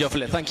 Nasri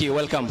Jofle. Thank you.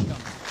 Welcome.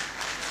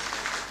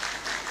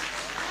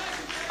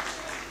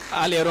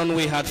 Earlier on,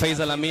 we had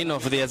Faisal Amin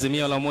of the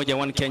Azimio la Umoja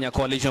One Kenya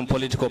Coalition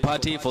Political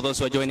Party. For those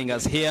who are joining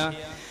us here,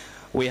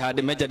 we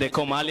had Major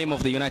Deko Malim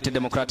of the United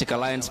Democratic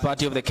Alliance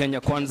Party of the Kenya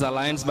Kwanza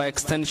Alliance by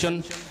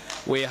extension.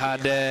 We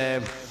had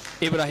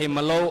Ibrahim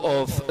Malo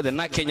of the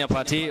NAK Kenya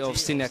Party of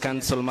Senior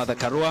Council Mother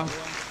Karua.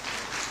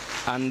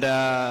 And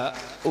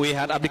we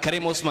had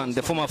Abdikarim Osman,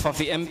 the former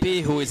Fafi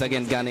MP, who is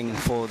again gunning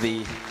for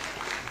the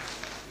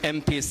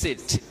MP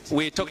seat.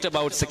 We talked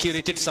about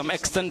security to some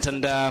extent,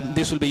 and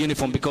this will be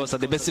uniform because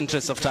at the best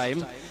interest of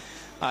time,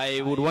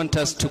 I would want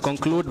us to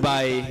conclude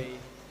by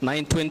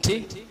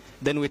 9:20.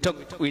 Then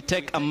we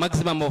take a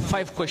maximum of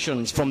 5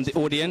 questions from the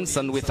audience,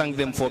 and we thank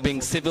them for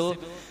being civil,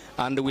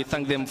 and we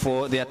thank them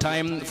for their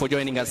time, for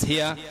joining us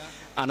here.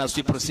 And as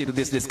we proceed with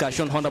this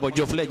discussion, Honorable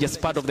Jofle,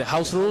 just part of the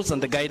House rules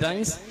and the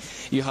guidelines,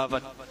 you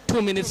have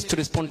 2 minutes to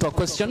respond to a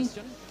question,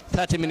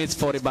 30 minutes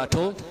for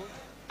rebuttal,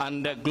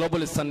 and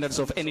global standards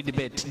of any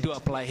debate do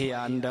apply here.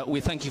 And we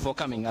thank you for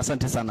coming.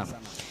 Asante sana.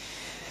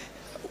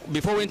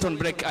 Before we went on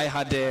break, I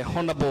had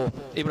Honorable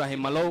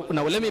Ibrahim Malo.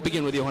 Now let me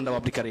begin with you, Honorable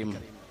Abdikarim.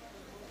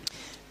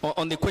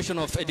 On the question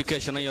of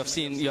education,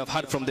 you have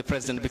heard from the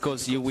President,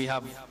 because we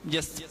have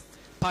just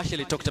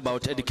partially talked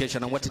about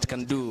education and what it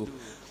can do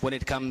when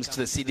it comes to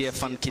the CDF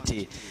Fund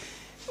Kitty.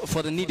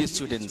 For the needy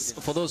students,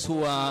 for those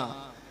who are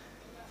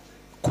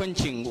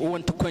who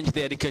want to quench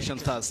their education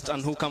thirst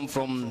and who come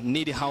from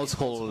needy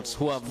households,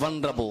 who are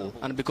vulnerable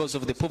and because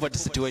of the poverty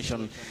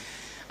situation,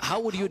 how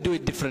would you do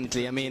it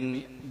differently? I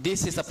mean,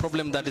 this is a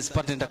problem that is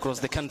pertinent across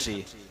the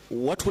country.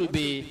 What will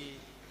be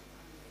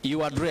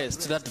your address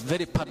to that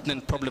very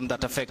pertinent problem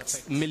that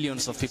affects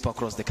millions of people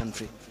across the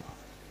country?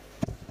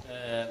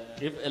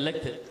 If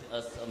elected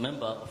as a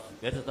member of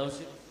Garissa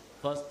Township,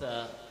 first,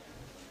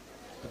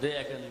 today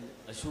I can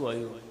assure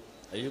you,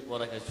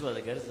 or I can assure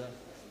the Garissa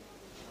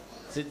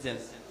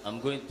citizens, I'm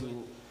going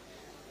to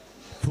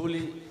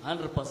fully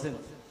 100%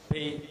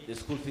 pay the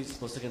school fees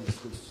for secondary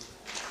schools,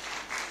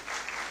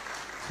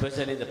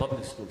 especially the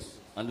public schools.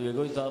 And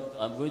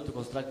I'm going to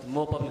construct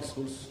more public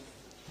schools,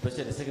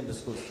 especially secondary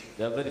schools.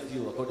 There are very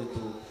few according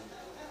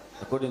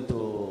to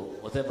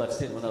whatever I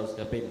said when I was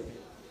campaigning.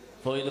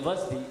 For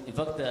university, in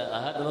fact,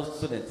 I had a lot of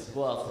students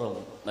who are from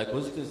my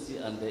constituency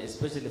and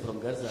especially from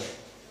Garissa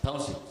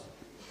Township.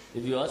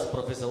 If you ask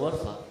Professor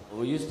Warfa,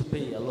 we used to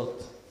pay a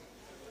lot.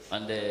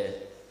 And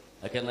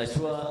I can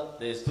assure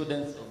the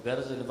students of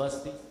Garissa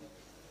University,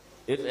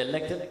 if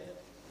elected,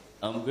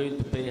 I'm going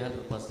to pay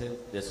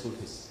 100% their school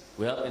fees.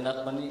 We have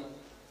enough money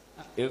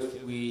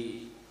if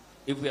we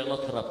are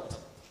not corrupt.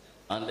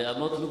 And I'm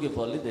not looking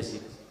for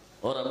leadership,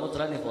 or I'm not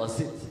running for a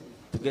seat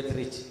to get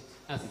rich.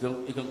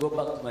 You can go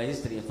back to my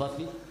history in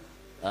Fafi.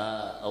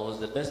 I was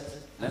the best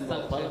member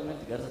of parliament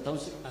in Garissa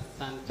Township,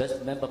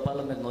 best member of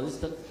parliament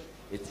Northeastern.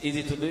 It's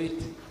easy to do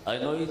it. I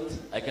know it.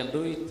 I can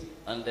do it.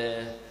 And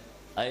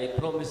I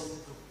promise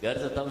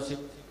Garissa Township,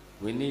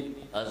 we need,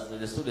 as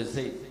the students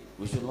say,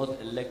 we should not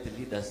elect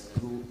leaders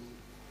through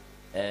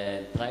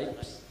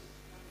tribes.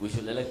 We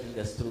should elect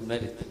leaders through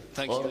merit.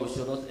 Or we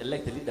should not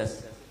elect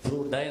leaders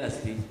through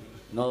dynasty.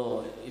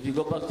 No, if you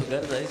go back to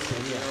Garissa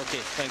history here.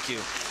 Okay, thank you.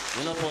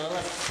 You know, for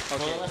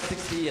the last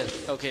 60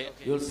 years,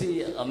 you'll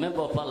see a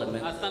member of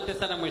parliament.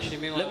 Let me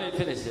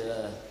finish.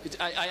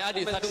 I add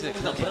you 30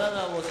 seconds. The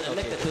brother was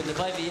elected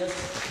 25 years,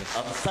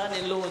 a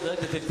son-in-law was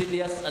elected 15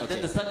 years, and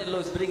then the son-in-law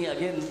is bringing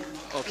again.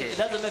 Okay. It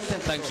doesn't make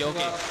sense. Thank you.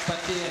 Okay.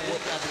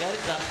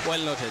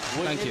 Well noted.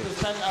 Thank you. We need to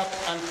stand up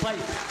and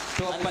fight.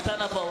 And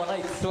stand up for our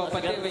rights.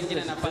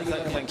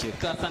 Thank you.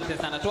 Asante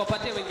sana.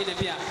 Tuwapatie wengine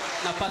pia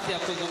nafasi ya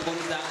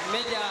kuzungumza.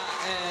 Meja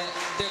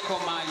Deko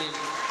Malim.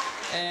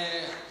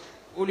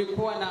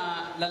 Ulikuwa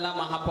na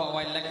lalama hapo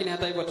awali, lakini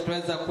hata hivyo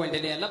tutaweza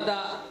kuendelea.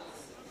 Labda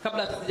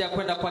kabla tusija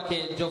kwenda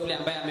kwake Jofle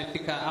ambaye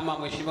amefika, ama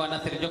Mheshimiwa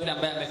Nasir Jofle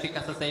ambaye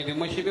amefika sasa hivi.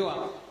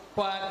 Mheshimiwa,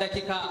 kwa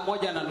dakika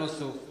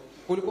 1.5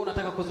 ulikuwa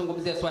unataka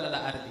kuzungumzia swala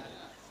la ardhi,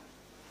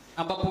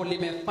 ambapo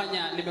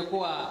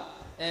limekuwa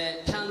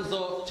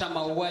chanzo cha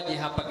mauaji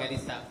hapa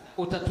Garissa.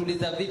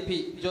 Utatuliza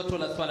vipi joto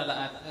la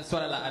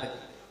swala la ardhi?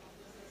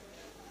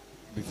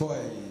 Before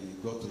I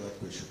go to that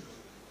question,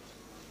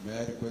 may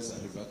I request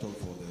a rebuttal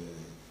for the...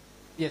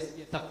 Yes,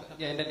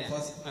 yeah,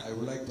 First, I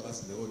would like to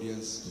ask the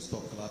audience to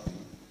stop clapping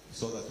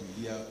so that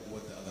we hear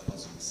what the other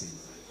person is saying.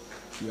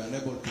 You are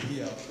unable to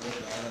hear what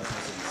the other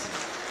person is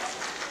saying.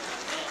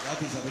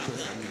 That is a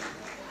request I make.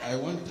 I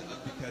want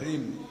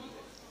Karim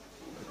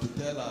to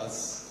tell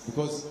us,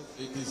 because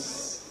it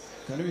is...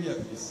 Can you hear,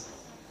 please?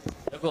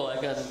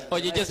 Oh,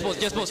 you just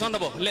pause,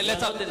 honorable.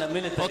 Let's have...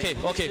 Okay.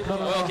 They can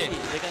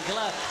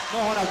clap. No,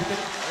 honorable.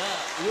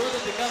 Yeah, you want to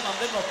become a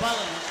member of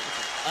parliament,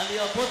 and you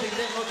are forcing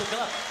them not to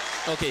clap.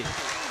 Okay.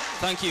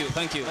 Thank you.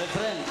 My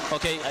friend.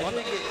 Okay. I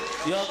think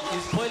you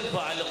spoiled for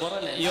Al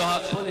Quran. You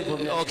have... spoiled for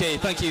me. Okay,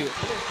 thank you.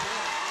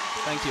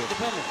 Thank you.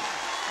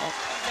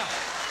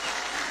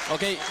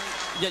 Okay.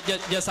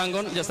 Just hang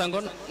on. Okay, just hang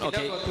on.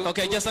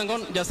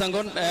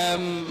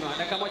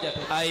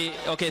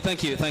 Okay,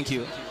 thank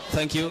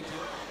you.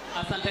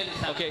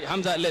 Okay,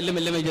 Hamza, let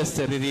me just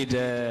reread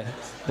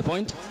the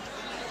point.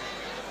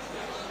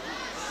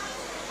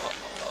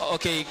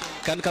 Okay,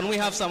 can we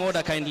have some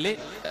order kindly?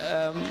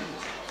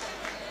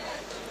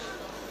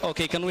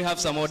 Okay, can we have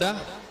some order?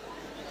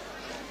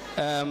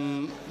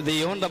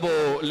 The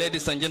honorable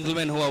ladies and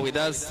gentlemen who are with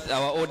us,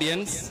 our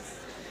audience,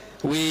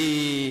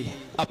 we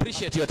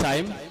appreciate your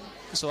time.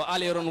 So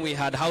earlier on we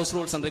had house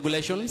rules and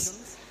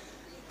regulations.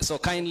 So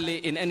kindly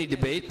in any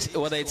debate,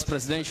 whether it's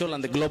presidential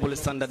and the global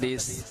standard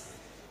is,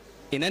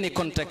 in any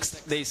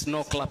context, there is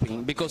no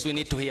clapping because we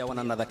need to hear one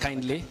another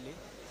kindly.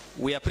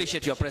 We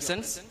appreciate your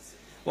presence.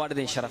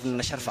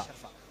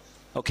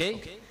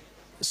 Okay?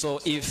 So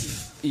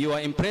if you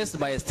are impressed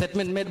by a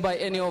statement made by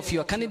any of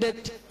your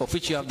candidate, of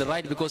which you have the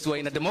right because you are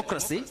in a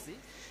democracy,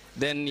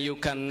 then you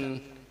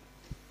can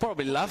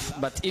probably laugh,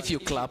 but if you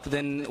clap,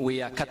 then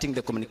we are cutting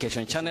the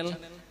communication channel.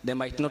 They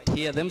might not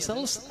hear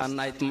themselves, and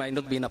I might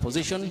not be in a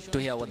position to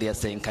hear what they are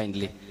saying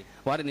kindly.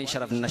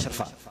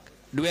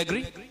 Do we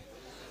agree?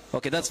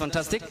 Okay, that's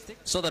fantastic.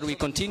 So that we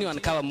continue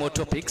and cover more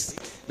topics,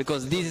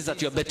 because this is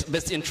at your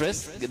best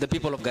interest, the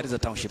people of Garissa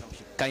Township.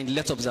 Kindly,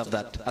 let's observe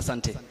that.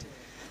 Asante.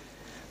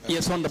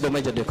 Yes, Honorable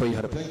Major Deko, you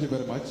have. Thank you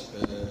very much,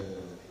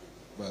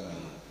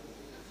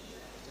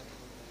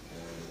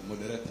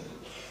 moderator.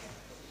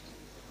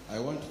 I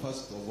want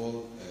first of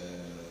all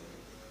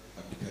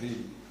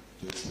Abdikarim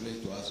to explain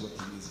to us what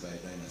he means by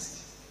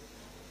dynasty.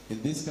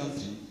 In this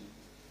country,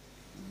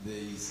 there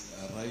is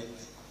a right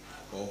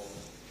of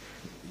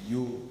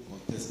you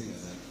contesting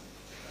as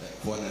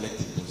for an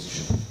elected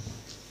position.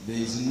 There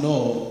is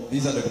no,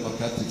 these are the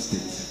democratic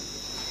states.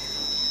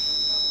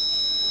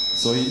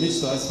 So he needs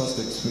to ask first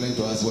to explain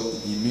to us what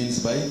he means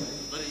by,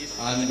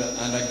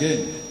 and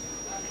again,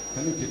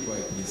 can you keep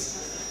quiet, please?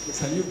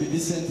 Can you be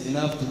decent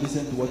enough to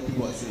listen to what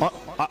people are saying?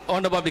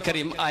 Honorable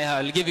Abdikarim,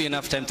 I'll give you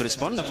enough time to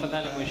respond.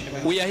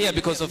 We are here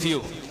because of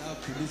you.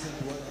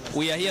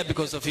 We are here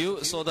because of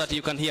you, so that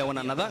you can hear one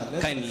another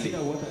kindly.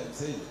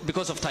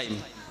 Because of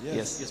time.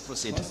 Yes,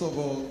 proceed. First of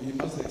all, he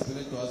must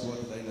explain to us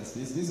what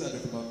dynasty is. These are the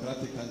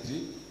democratic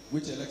country,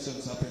 which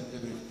elections happen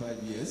every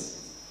 5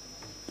 years.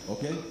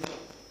 Okay?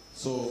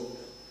 So,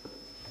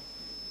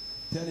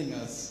 telling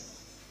us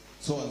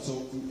so and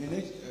so,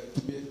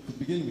 to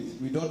begin with,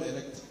 we don't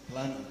elect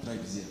clan and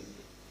tribes here.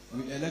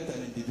 We elect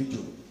an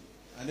individual,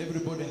 and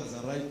everybody has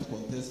a right to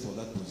contest for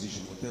that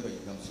position, whatever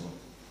it comes from.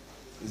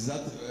 Is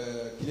that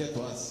clear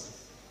to us?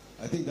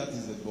 I think that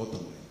is the bottom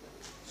line.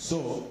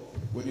 So,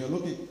 when you're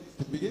looking,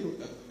 to begin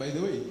with, by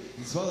the way,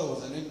 his father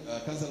was a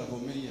councillor for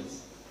many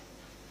years.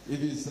 If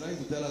he's trying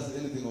to tell us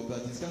anything of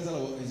that, his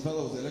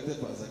father was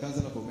elected as a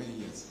councillor for many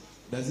years.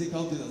 Does he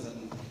count it as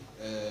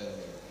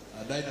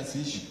a dynasty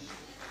issue?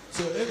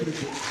 So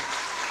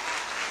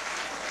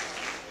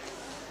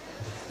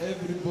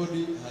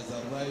everybody has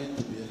a right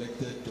to be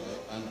elected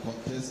and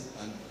contest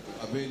and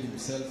avail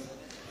himself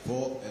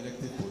for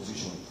elected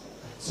position.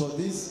 So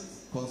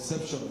this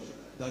conception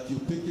that you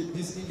pick it,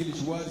 these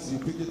English words, you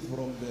pick it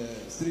from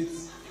the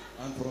streets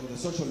and from the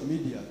social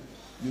media,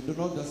 you do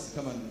not just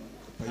come and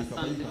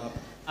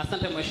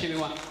Asante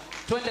mheshimiwa.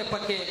 Twende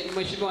kwake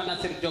mheshimiwa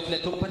Nasir Jofle,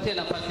 tumpatie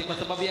nafasi kwa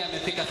sababu yeye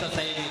amefika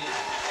sasa hivi.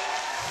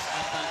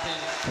 Asante.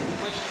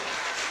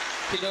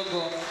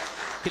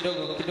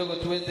 Kidogo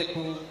tuweze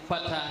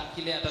kupata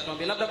kile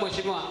atatuambia. Labda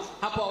mheshimiwa,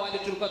 hapo awali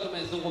tulikuwa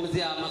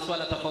tumezungumzia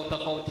masuala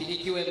tofauti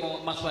ikiwemo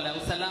masuala ya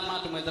usalama,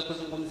 tumeweza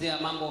kuzungumzia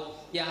mambo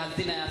ya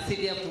hazina ya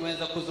CDF,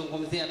 tumeweza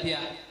kuzungumzia pia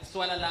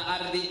swala la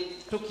ardhi.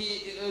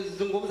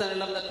 Tukizungumza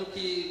labda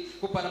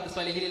tukikupa na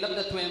swali hili,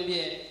 labda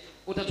tuambie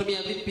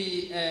utatumia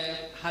vipi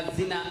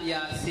hazina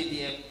ya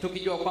CDF,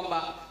 tukijua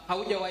kwamba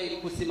haujawahi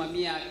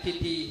kusimamia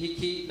kiti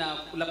hiki na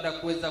labda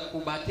kuweza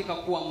kubahatika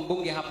kuwa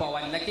mbunge hapo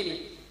awali,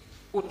 lakini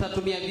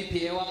utatumia vipi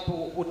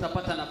iwapo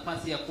utapata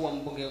nafasi ya kuwa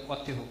mbunge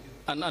wakati huu?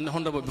 And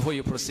honorable, before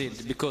you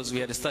proceed, because we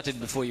had started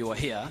before you were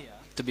here,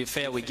 to be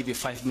fair, we give you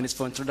 5 minutes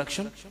for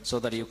introduction so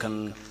that you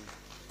can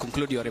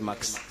conclude your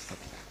remarks.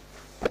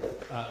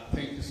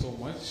 Thank you so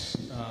much.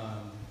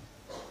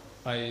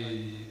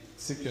 I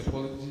seek your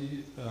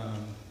apology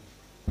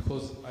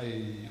because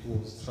I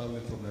was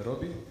traveling from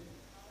Nairobi.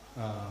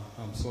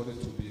 I'm sorry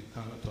to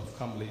have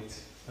come late.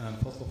 And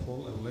first of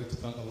all, I would like to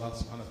thank Allah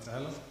subhanahu wa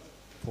ta'ala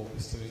for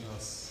bestowing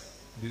us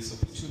this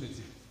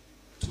opportunity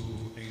to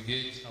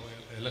engage our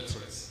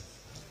electorates.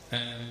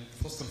 And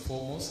first and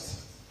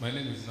foremost, my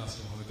name is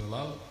Nasir Mohamed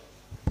Dalal,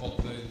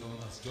 popularly known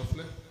as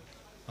Jofle.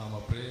 I'm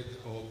a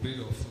breed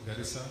of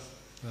Garissa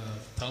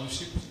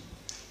Township.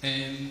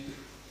 And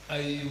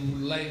I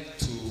would like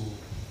to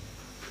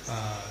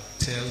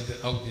tell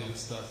the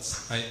audience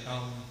that I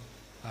am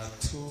a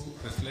true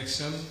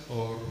reflection,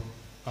 or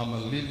I'm a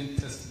living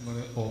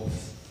testimony of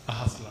a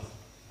hustler.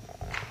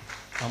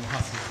 I'm a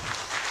hustler.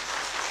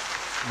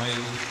 My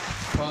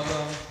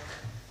father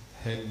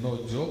had no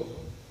job.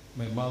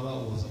 My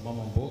mother was a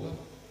mama mboga,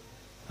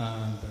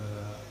 and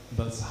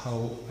that's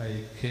how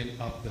I came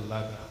up the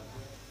ladder.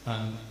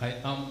 And I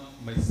am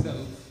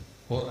myself,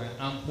 or I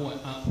am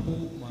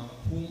whom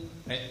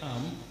I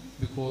am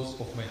because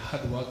of my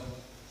hard work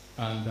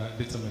and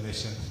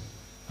determination.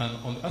 And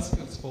on the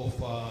aspects of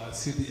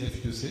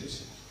CDF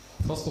usage,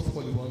 first of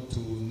all, we want to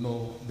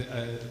know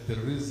the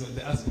reason,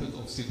 the aspect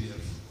of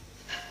CDF.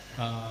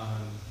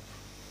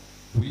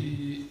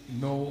 We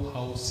know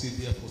how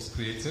CDF was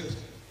created,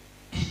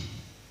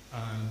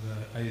 and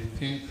I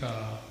think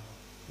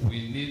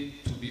we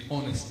need to be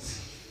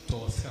honest to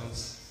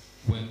ourselves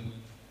when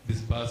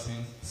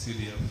disbursing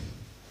CDF.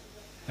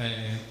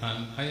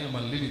 And I am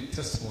a living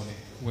testimony.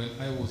 When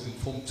I was in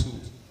Form 2,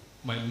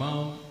 my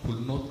mom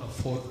could not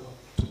afford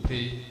to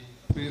pay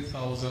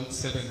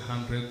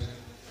 3,700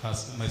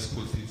 as my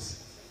school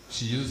fees.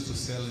 She used to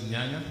sell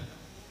nyanya,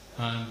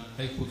 and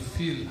I could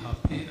feel her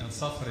pain and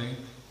suffering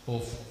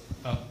of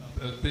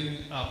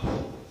bringing up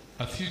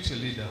a future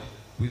leader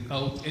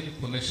without any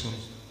connection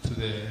to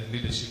the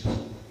leadership.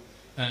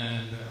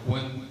 And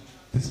when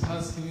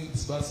disbursing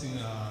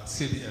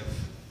CDF,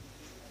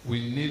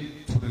 we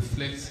need to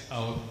reflect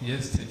our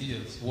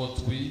yesteryears, what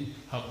we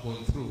have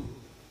gone through.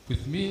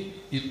 With me,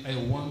 if I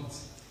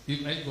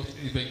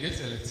get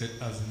elected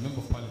as a member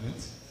of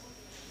parliament,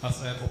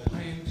 as I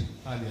opined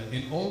earlier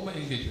in all my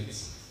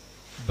engagements,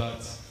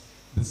 that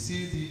the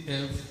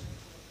CDF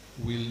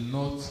will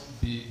not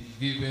be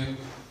given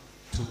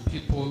to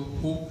people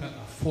who can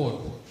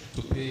afford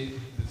to pay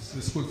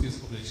the school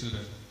fees of their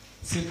children.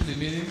 Simply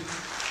meaning,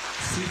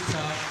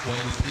 sita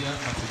walipia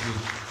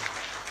matajiri.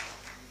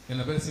 In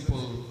a very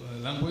simple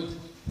language,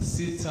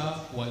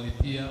 sita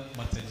walipia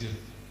matajiri.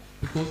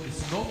 Because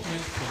it's not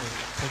meant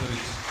for the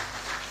rich.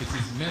 It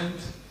is meant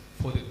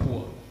for the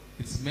poor.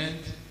 It's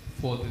meant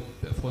for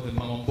the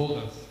mama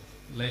mbogas,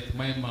 like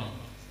my mom,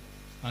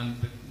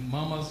 and the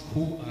mamas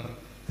who are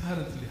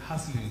currently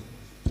hustling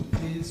to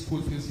pay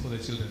school fees for their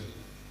children.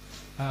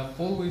 I have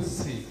always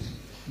said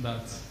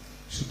that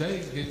should I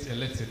get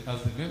elected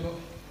as the member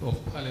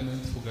of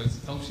parliament for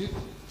Garissa Township,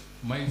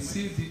 my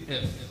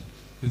CDF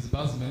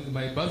disbursement,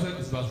 my budget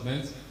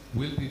disbursement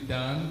will be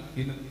done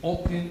in an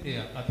open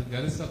air at the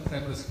Garissa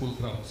Primary School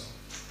grounds.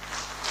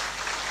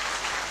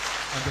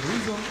 And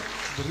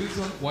the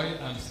reason why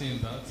I'm saying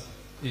that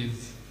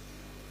is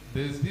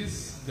there's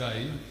this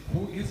guy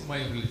who is my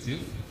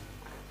relative,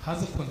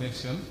 has a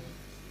connection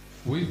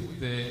with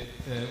the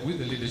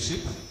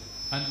leadership,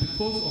 and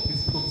because of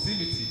his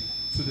proximity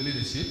to the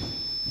leadership,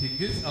 he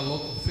gets a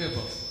lot of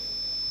favors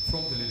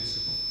from the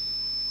leadership.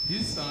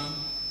 His son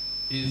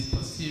is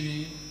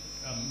pursuing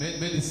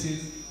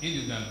medicine in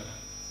Uganda.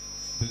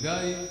 The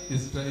guy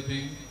is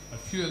driving a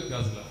fuel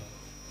guzzler,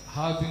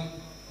 having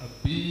a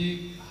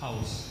big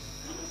house,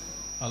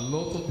 a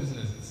lot of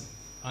businesses,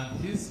 and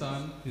his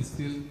son is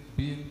still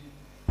being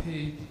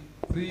paid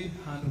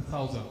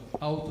 300,000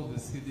 out of the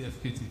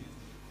CDF kitty.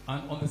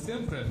 And on the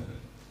same breath,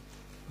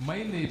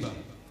 my neighbor,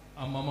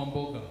 a Mama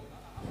Mboga,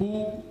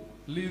 who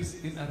lives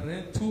in a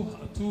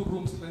two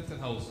rooms rented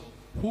house,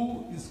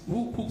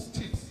 who cooks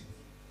chips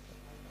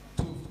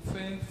to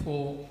fend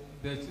for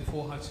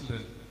her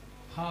children,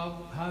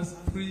 has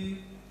 3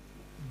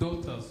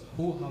 daughters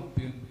who have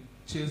been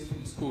chased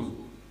from school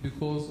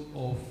because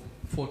of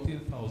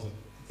 14,000,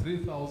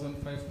 3,000,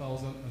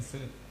 5,000,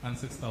 and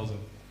 6,000.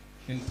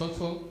 In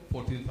total,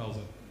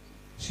 14,000.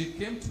 She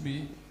came to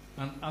me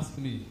and asked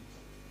me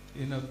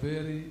in a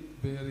very,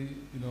 very,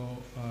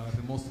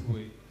 remorseful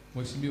way,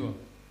 Mheshimiwa,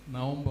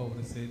 naomba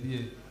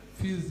unisaidie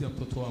fees ya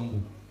mtoto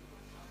wangu.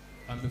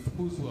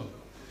 Amefukuzwa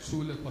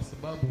shule kwa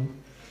sababu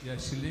ya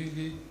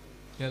shilingi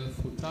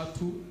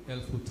 3,000,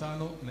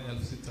 5,000 na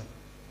 6,000,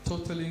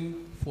 totaling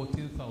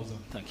 14,000.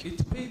 Thank you.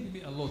 It pained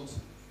me a lot.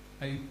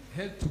 I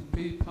had to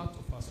pay part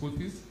of her school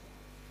fees,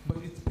 but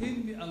it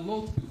pained me a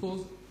lot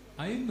because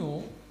I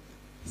know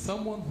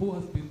someone who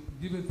has been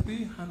given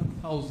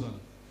 300,000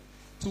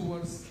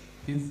 towards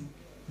his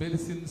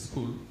medicine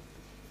school,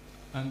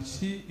 and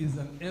she is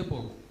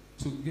unable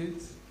to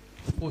get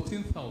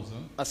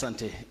 14,000.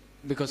 Asante.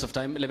 Because of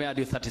time, let me add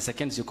you 30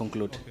 seconds, you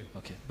conclude.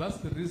 Okay. That's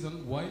the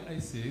reason why I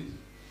said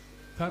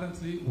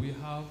currently we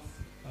have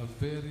a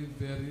very,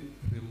 very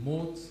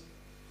remote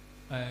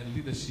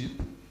leadership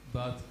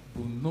that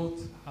do not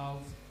have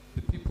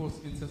the people's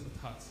interest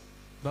at heart.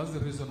 That's the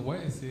reason why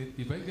I said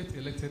if I get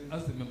elected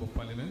as the member of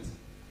parliament,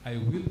 I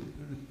will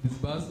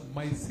disburse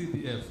my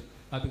CDF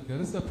at the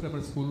Garissa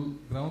Primary School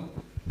ground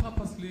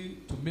purposely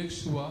to make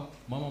sure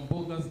Mama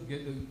Mbogas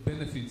get the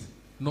benefits,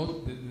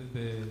 not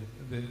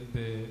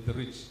the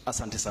rich.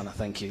 Asante sana,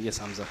 thank you. Yes,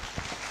 Hamza.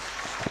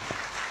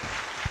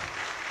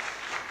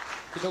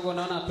 Kidogo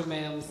naona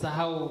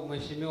tumemsahau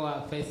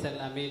Mheshimiwa Faisal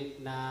Amin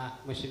na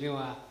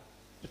Mheshimiwa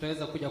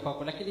tutaweza kuja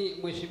kwako, lakini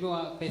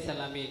Mheshimiwa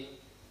Faisal Amin,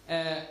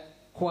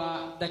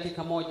 kwa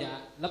dakika moja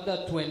labda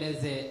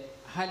tueleze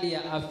hali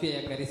ya afya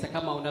ya Garissa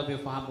kama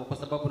unavyofahamu, kwa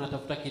sababu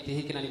natafuta kiti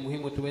hiki na ni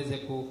muhimu tuweze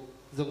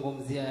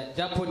kuzungumzia,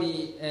 japo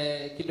ni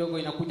kidogo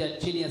inakuja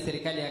chini ya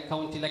serikali ya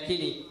county,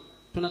 lakini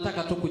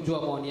tunataka tu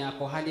kujua maoni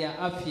yako. Hali ya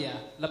afya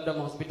labda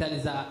hospitali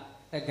za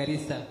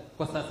Garissa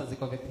kwa sasa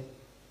ziko vipi?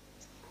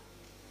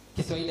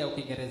 Kiswahili au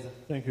Kiingereza?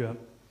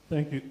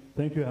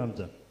 Thank you,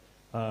 Hamza.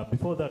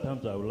 Before that,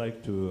 Hamza, I would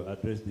like to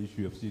address the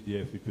issue of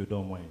CDF, if you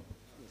don't mind.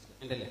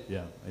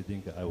 Yeah, I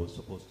think I was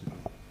supposed to.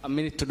 A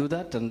minute to do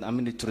that, and a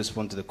minute to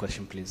respond to the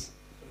question, please.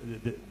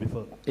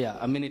 Before? Yeah,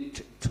 a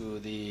minute to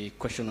the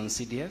question on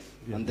CDF,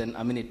 and then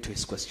a minute to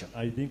his question.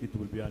 I think it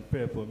will be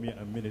unfair for me,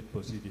 a minute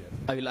for CDF.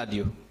 I will add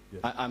you.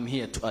 Yes. I'm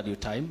here to add you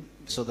time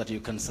so that you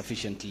can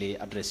sufficiently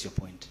address your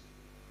point.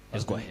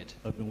 Yes, go ahead.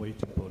 I've been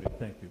waiting for it.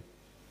 Thank you.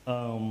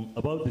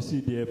 About the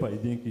CDF, I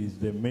think is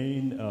the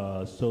main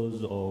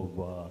source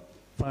of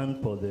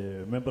fund for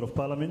the Member of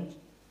Parliament.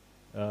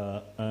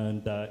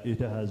 And it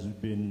has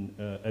been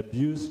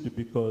abused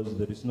because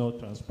there is no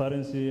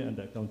transparency and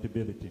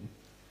accountability.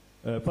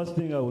 First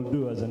thing I will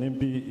do as an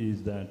MP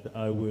is that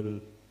I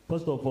will,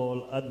 first of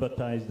all,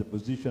 advertise the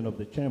position of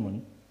the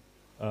chairman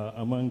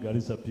among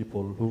Garissa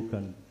people who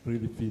can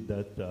really fit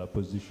that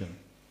position,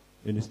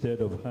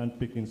 instead of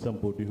handpicking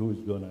somebody who is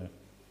going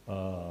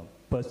to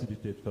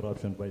facilitate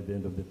corruption by the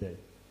end of the day.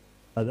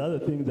 Another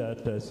thing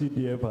that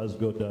CDF has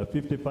got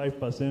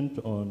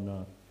 55%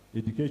 on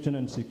education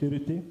and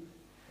security.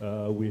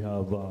 We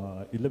have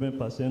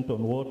 11%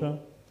 on water,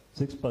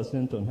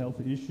 6% on health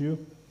issue,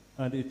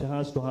 and it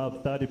has to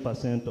have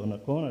 30% on a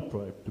corner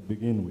tribe to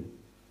begin with.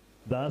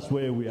 That's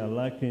where we are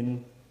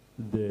lacking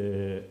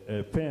the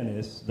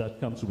fairness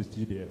that comes with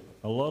CDF.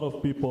 A lot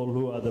of people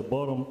who are at the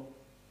bottom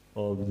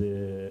of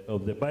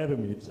the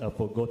pyramids are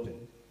forgotten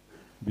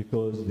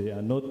because they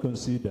are not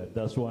considered.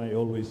 That's why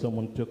always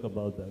someone talk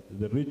about that.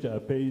 The rich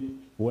are paid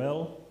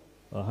well,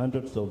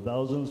 hundreds of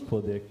thousands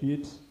for their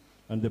kids,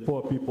 and the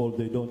poor people,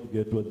 they don't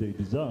get what they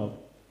deserve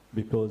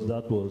because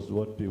that was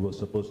what it was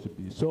supposed to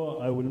be. So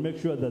I will make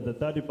sure that the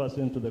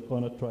 30% of the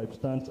corner tribe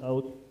stands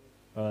out.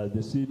 The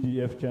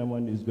CDF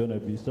chairman is going to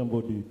be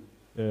somebody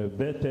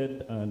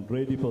vetted and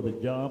ready for the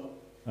job,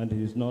 and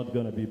he's not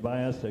going to be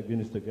biased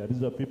against the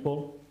Garissa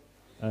people.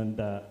 And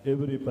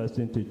every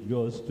percentage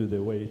goes to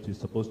the way it is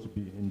supposed to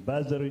be in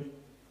bursary,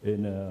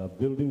 in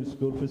building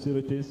school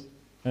facilities,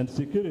 and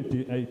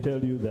security. I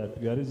tell you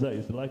that Garissa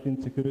is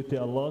lacking security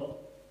a lot,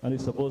 and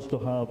it's supposed to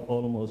have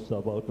almost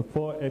about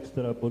 4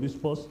 extra police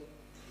posts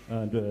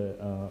and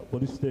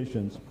police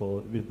stations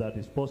if that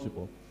is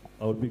possible.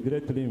 I will be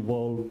greatly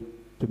involved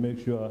to make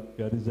sure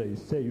Garissa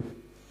is safe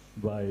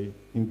by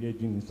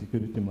engaging in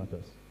security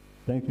matters.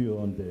 Thank you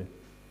on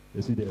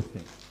the CDF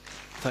thing.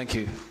 Thank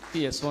you.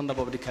 Yes,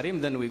 Honorable Karim,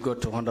 then we go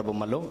to Honorable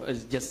Malo.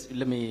 Just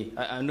let me,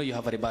 I know you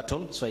have a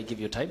rebuttal, so I give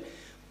you time.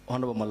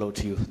 Honorable Malo,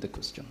 to you, the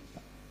question.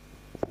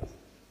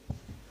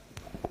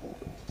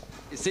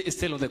 It's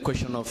still on the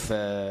question of,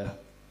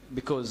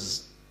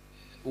 because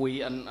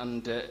we,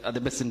 and at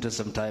the best interest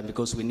of time,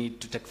 because we need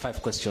to take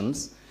 5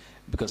 questions,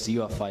 because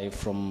you are 5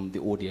 from the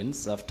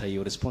audience. After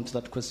you respond to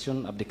that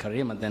question, Abdi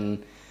Karim, and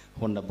then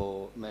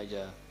Honorable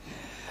Major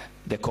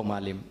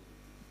Dekomalim.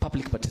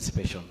 Public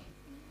participation.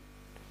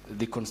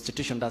 The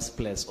Constitution does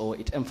place, or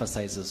it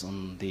emphasizes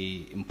on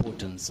the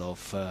importance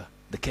of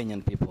the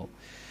Kenyan people.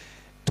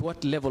 To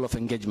what level of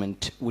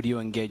engagement would you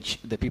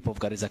engage the people of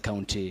Garissa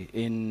County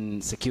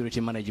in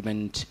security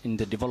management, in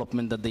the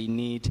development that they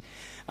need,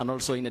 and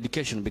also in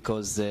education,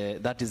 because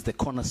that is the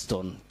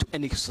cornerstone to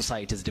any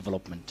society's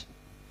development?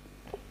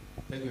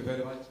 Thank you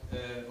very much.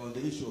 On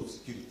the issue of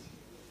security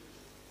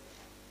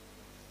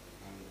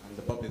and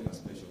the public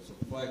participation. So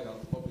before I come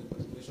to public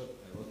participation,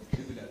 I want to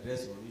briefly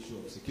address on the issue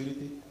of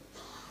security.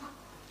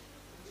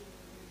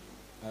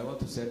 I want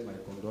to send my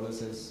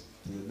condolences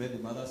to the many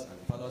mothers and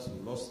fathers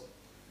who lost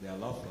their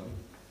loved one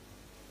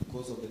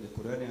because of the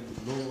Declararian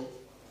law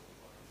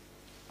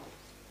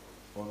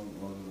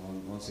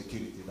on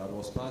security that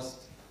was passed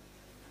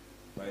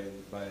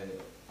by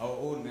our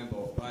own member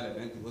of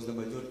parliament. It was the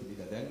majority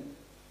leader then.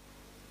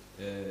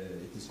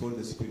 It is called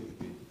the security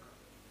bill.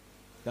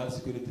 That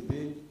security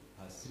bill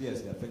has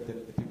seriously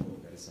affected the people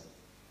of Garissa.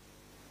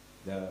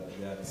 There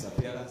are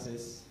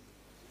disappearances.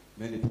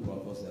 Many people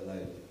have lost their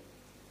lives.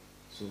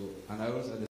 So, and I was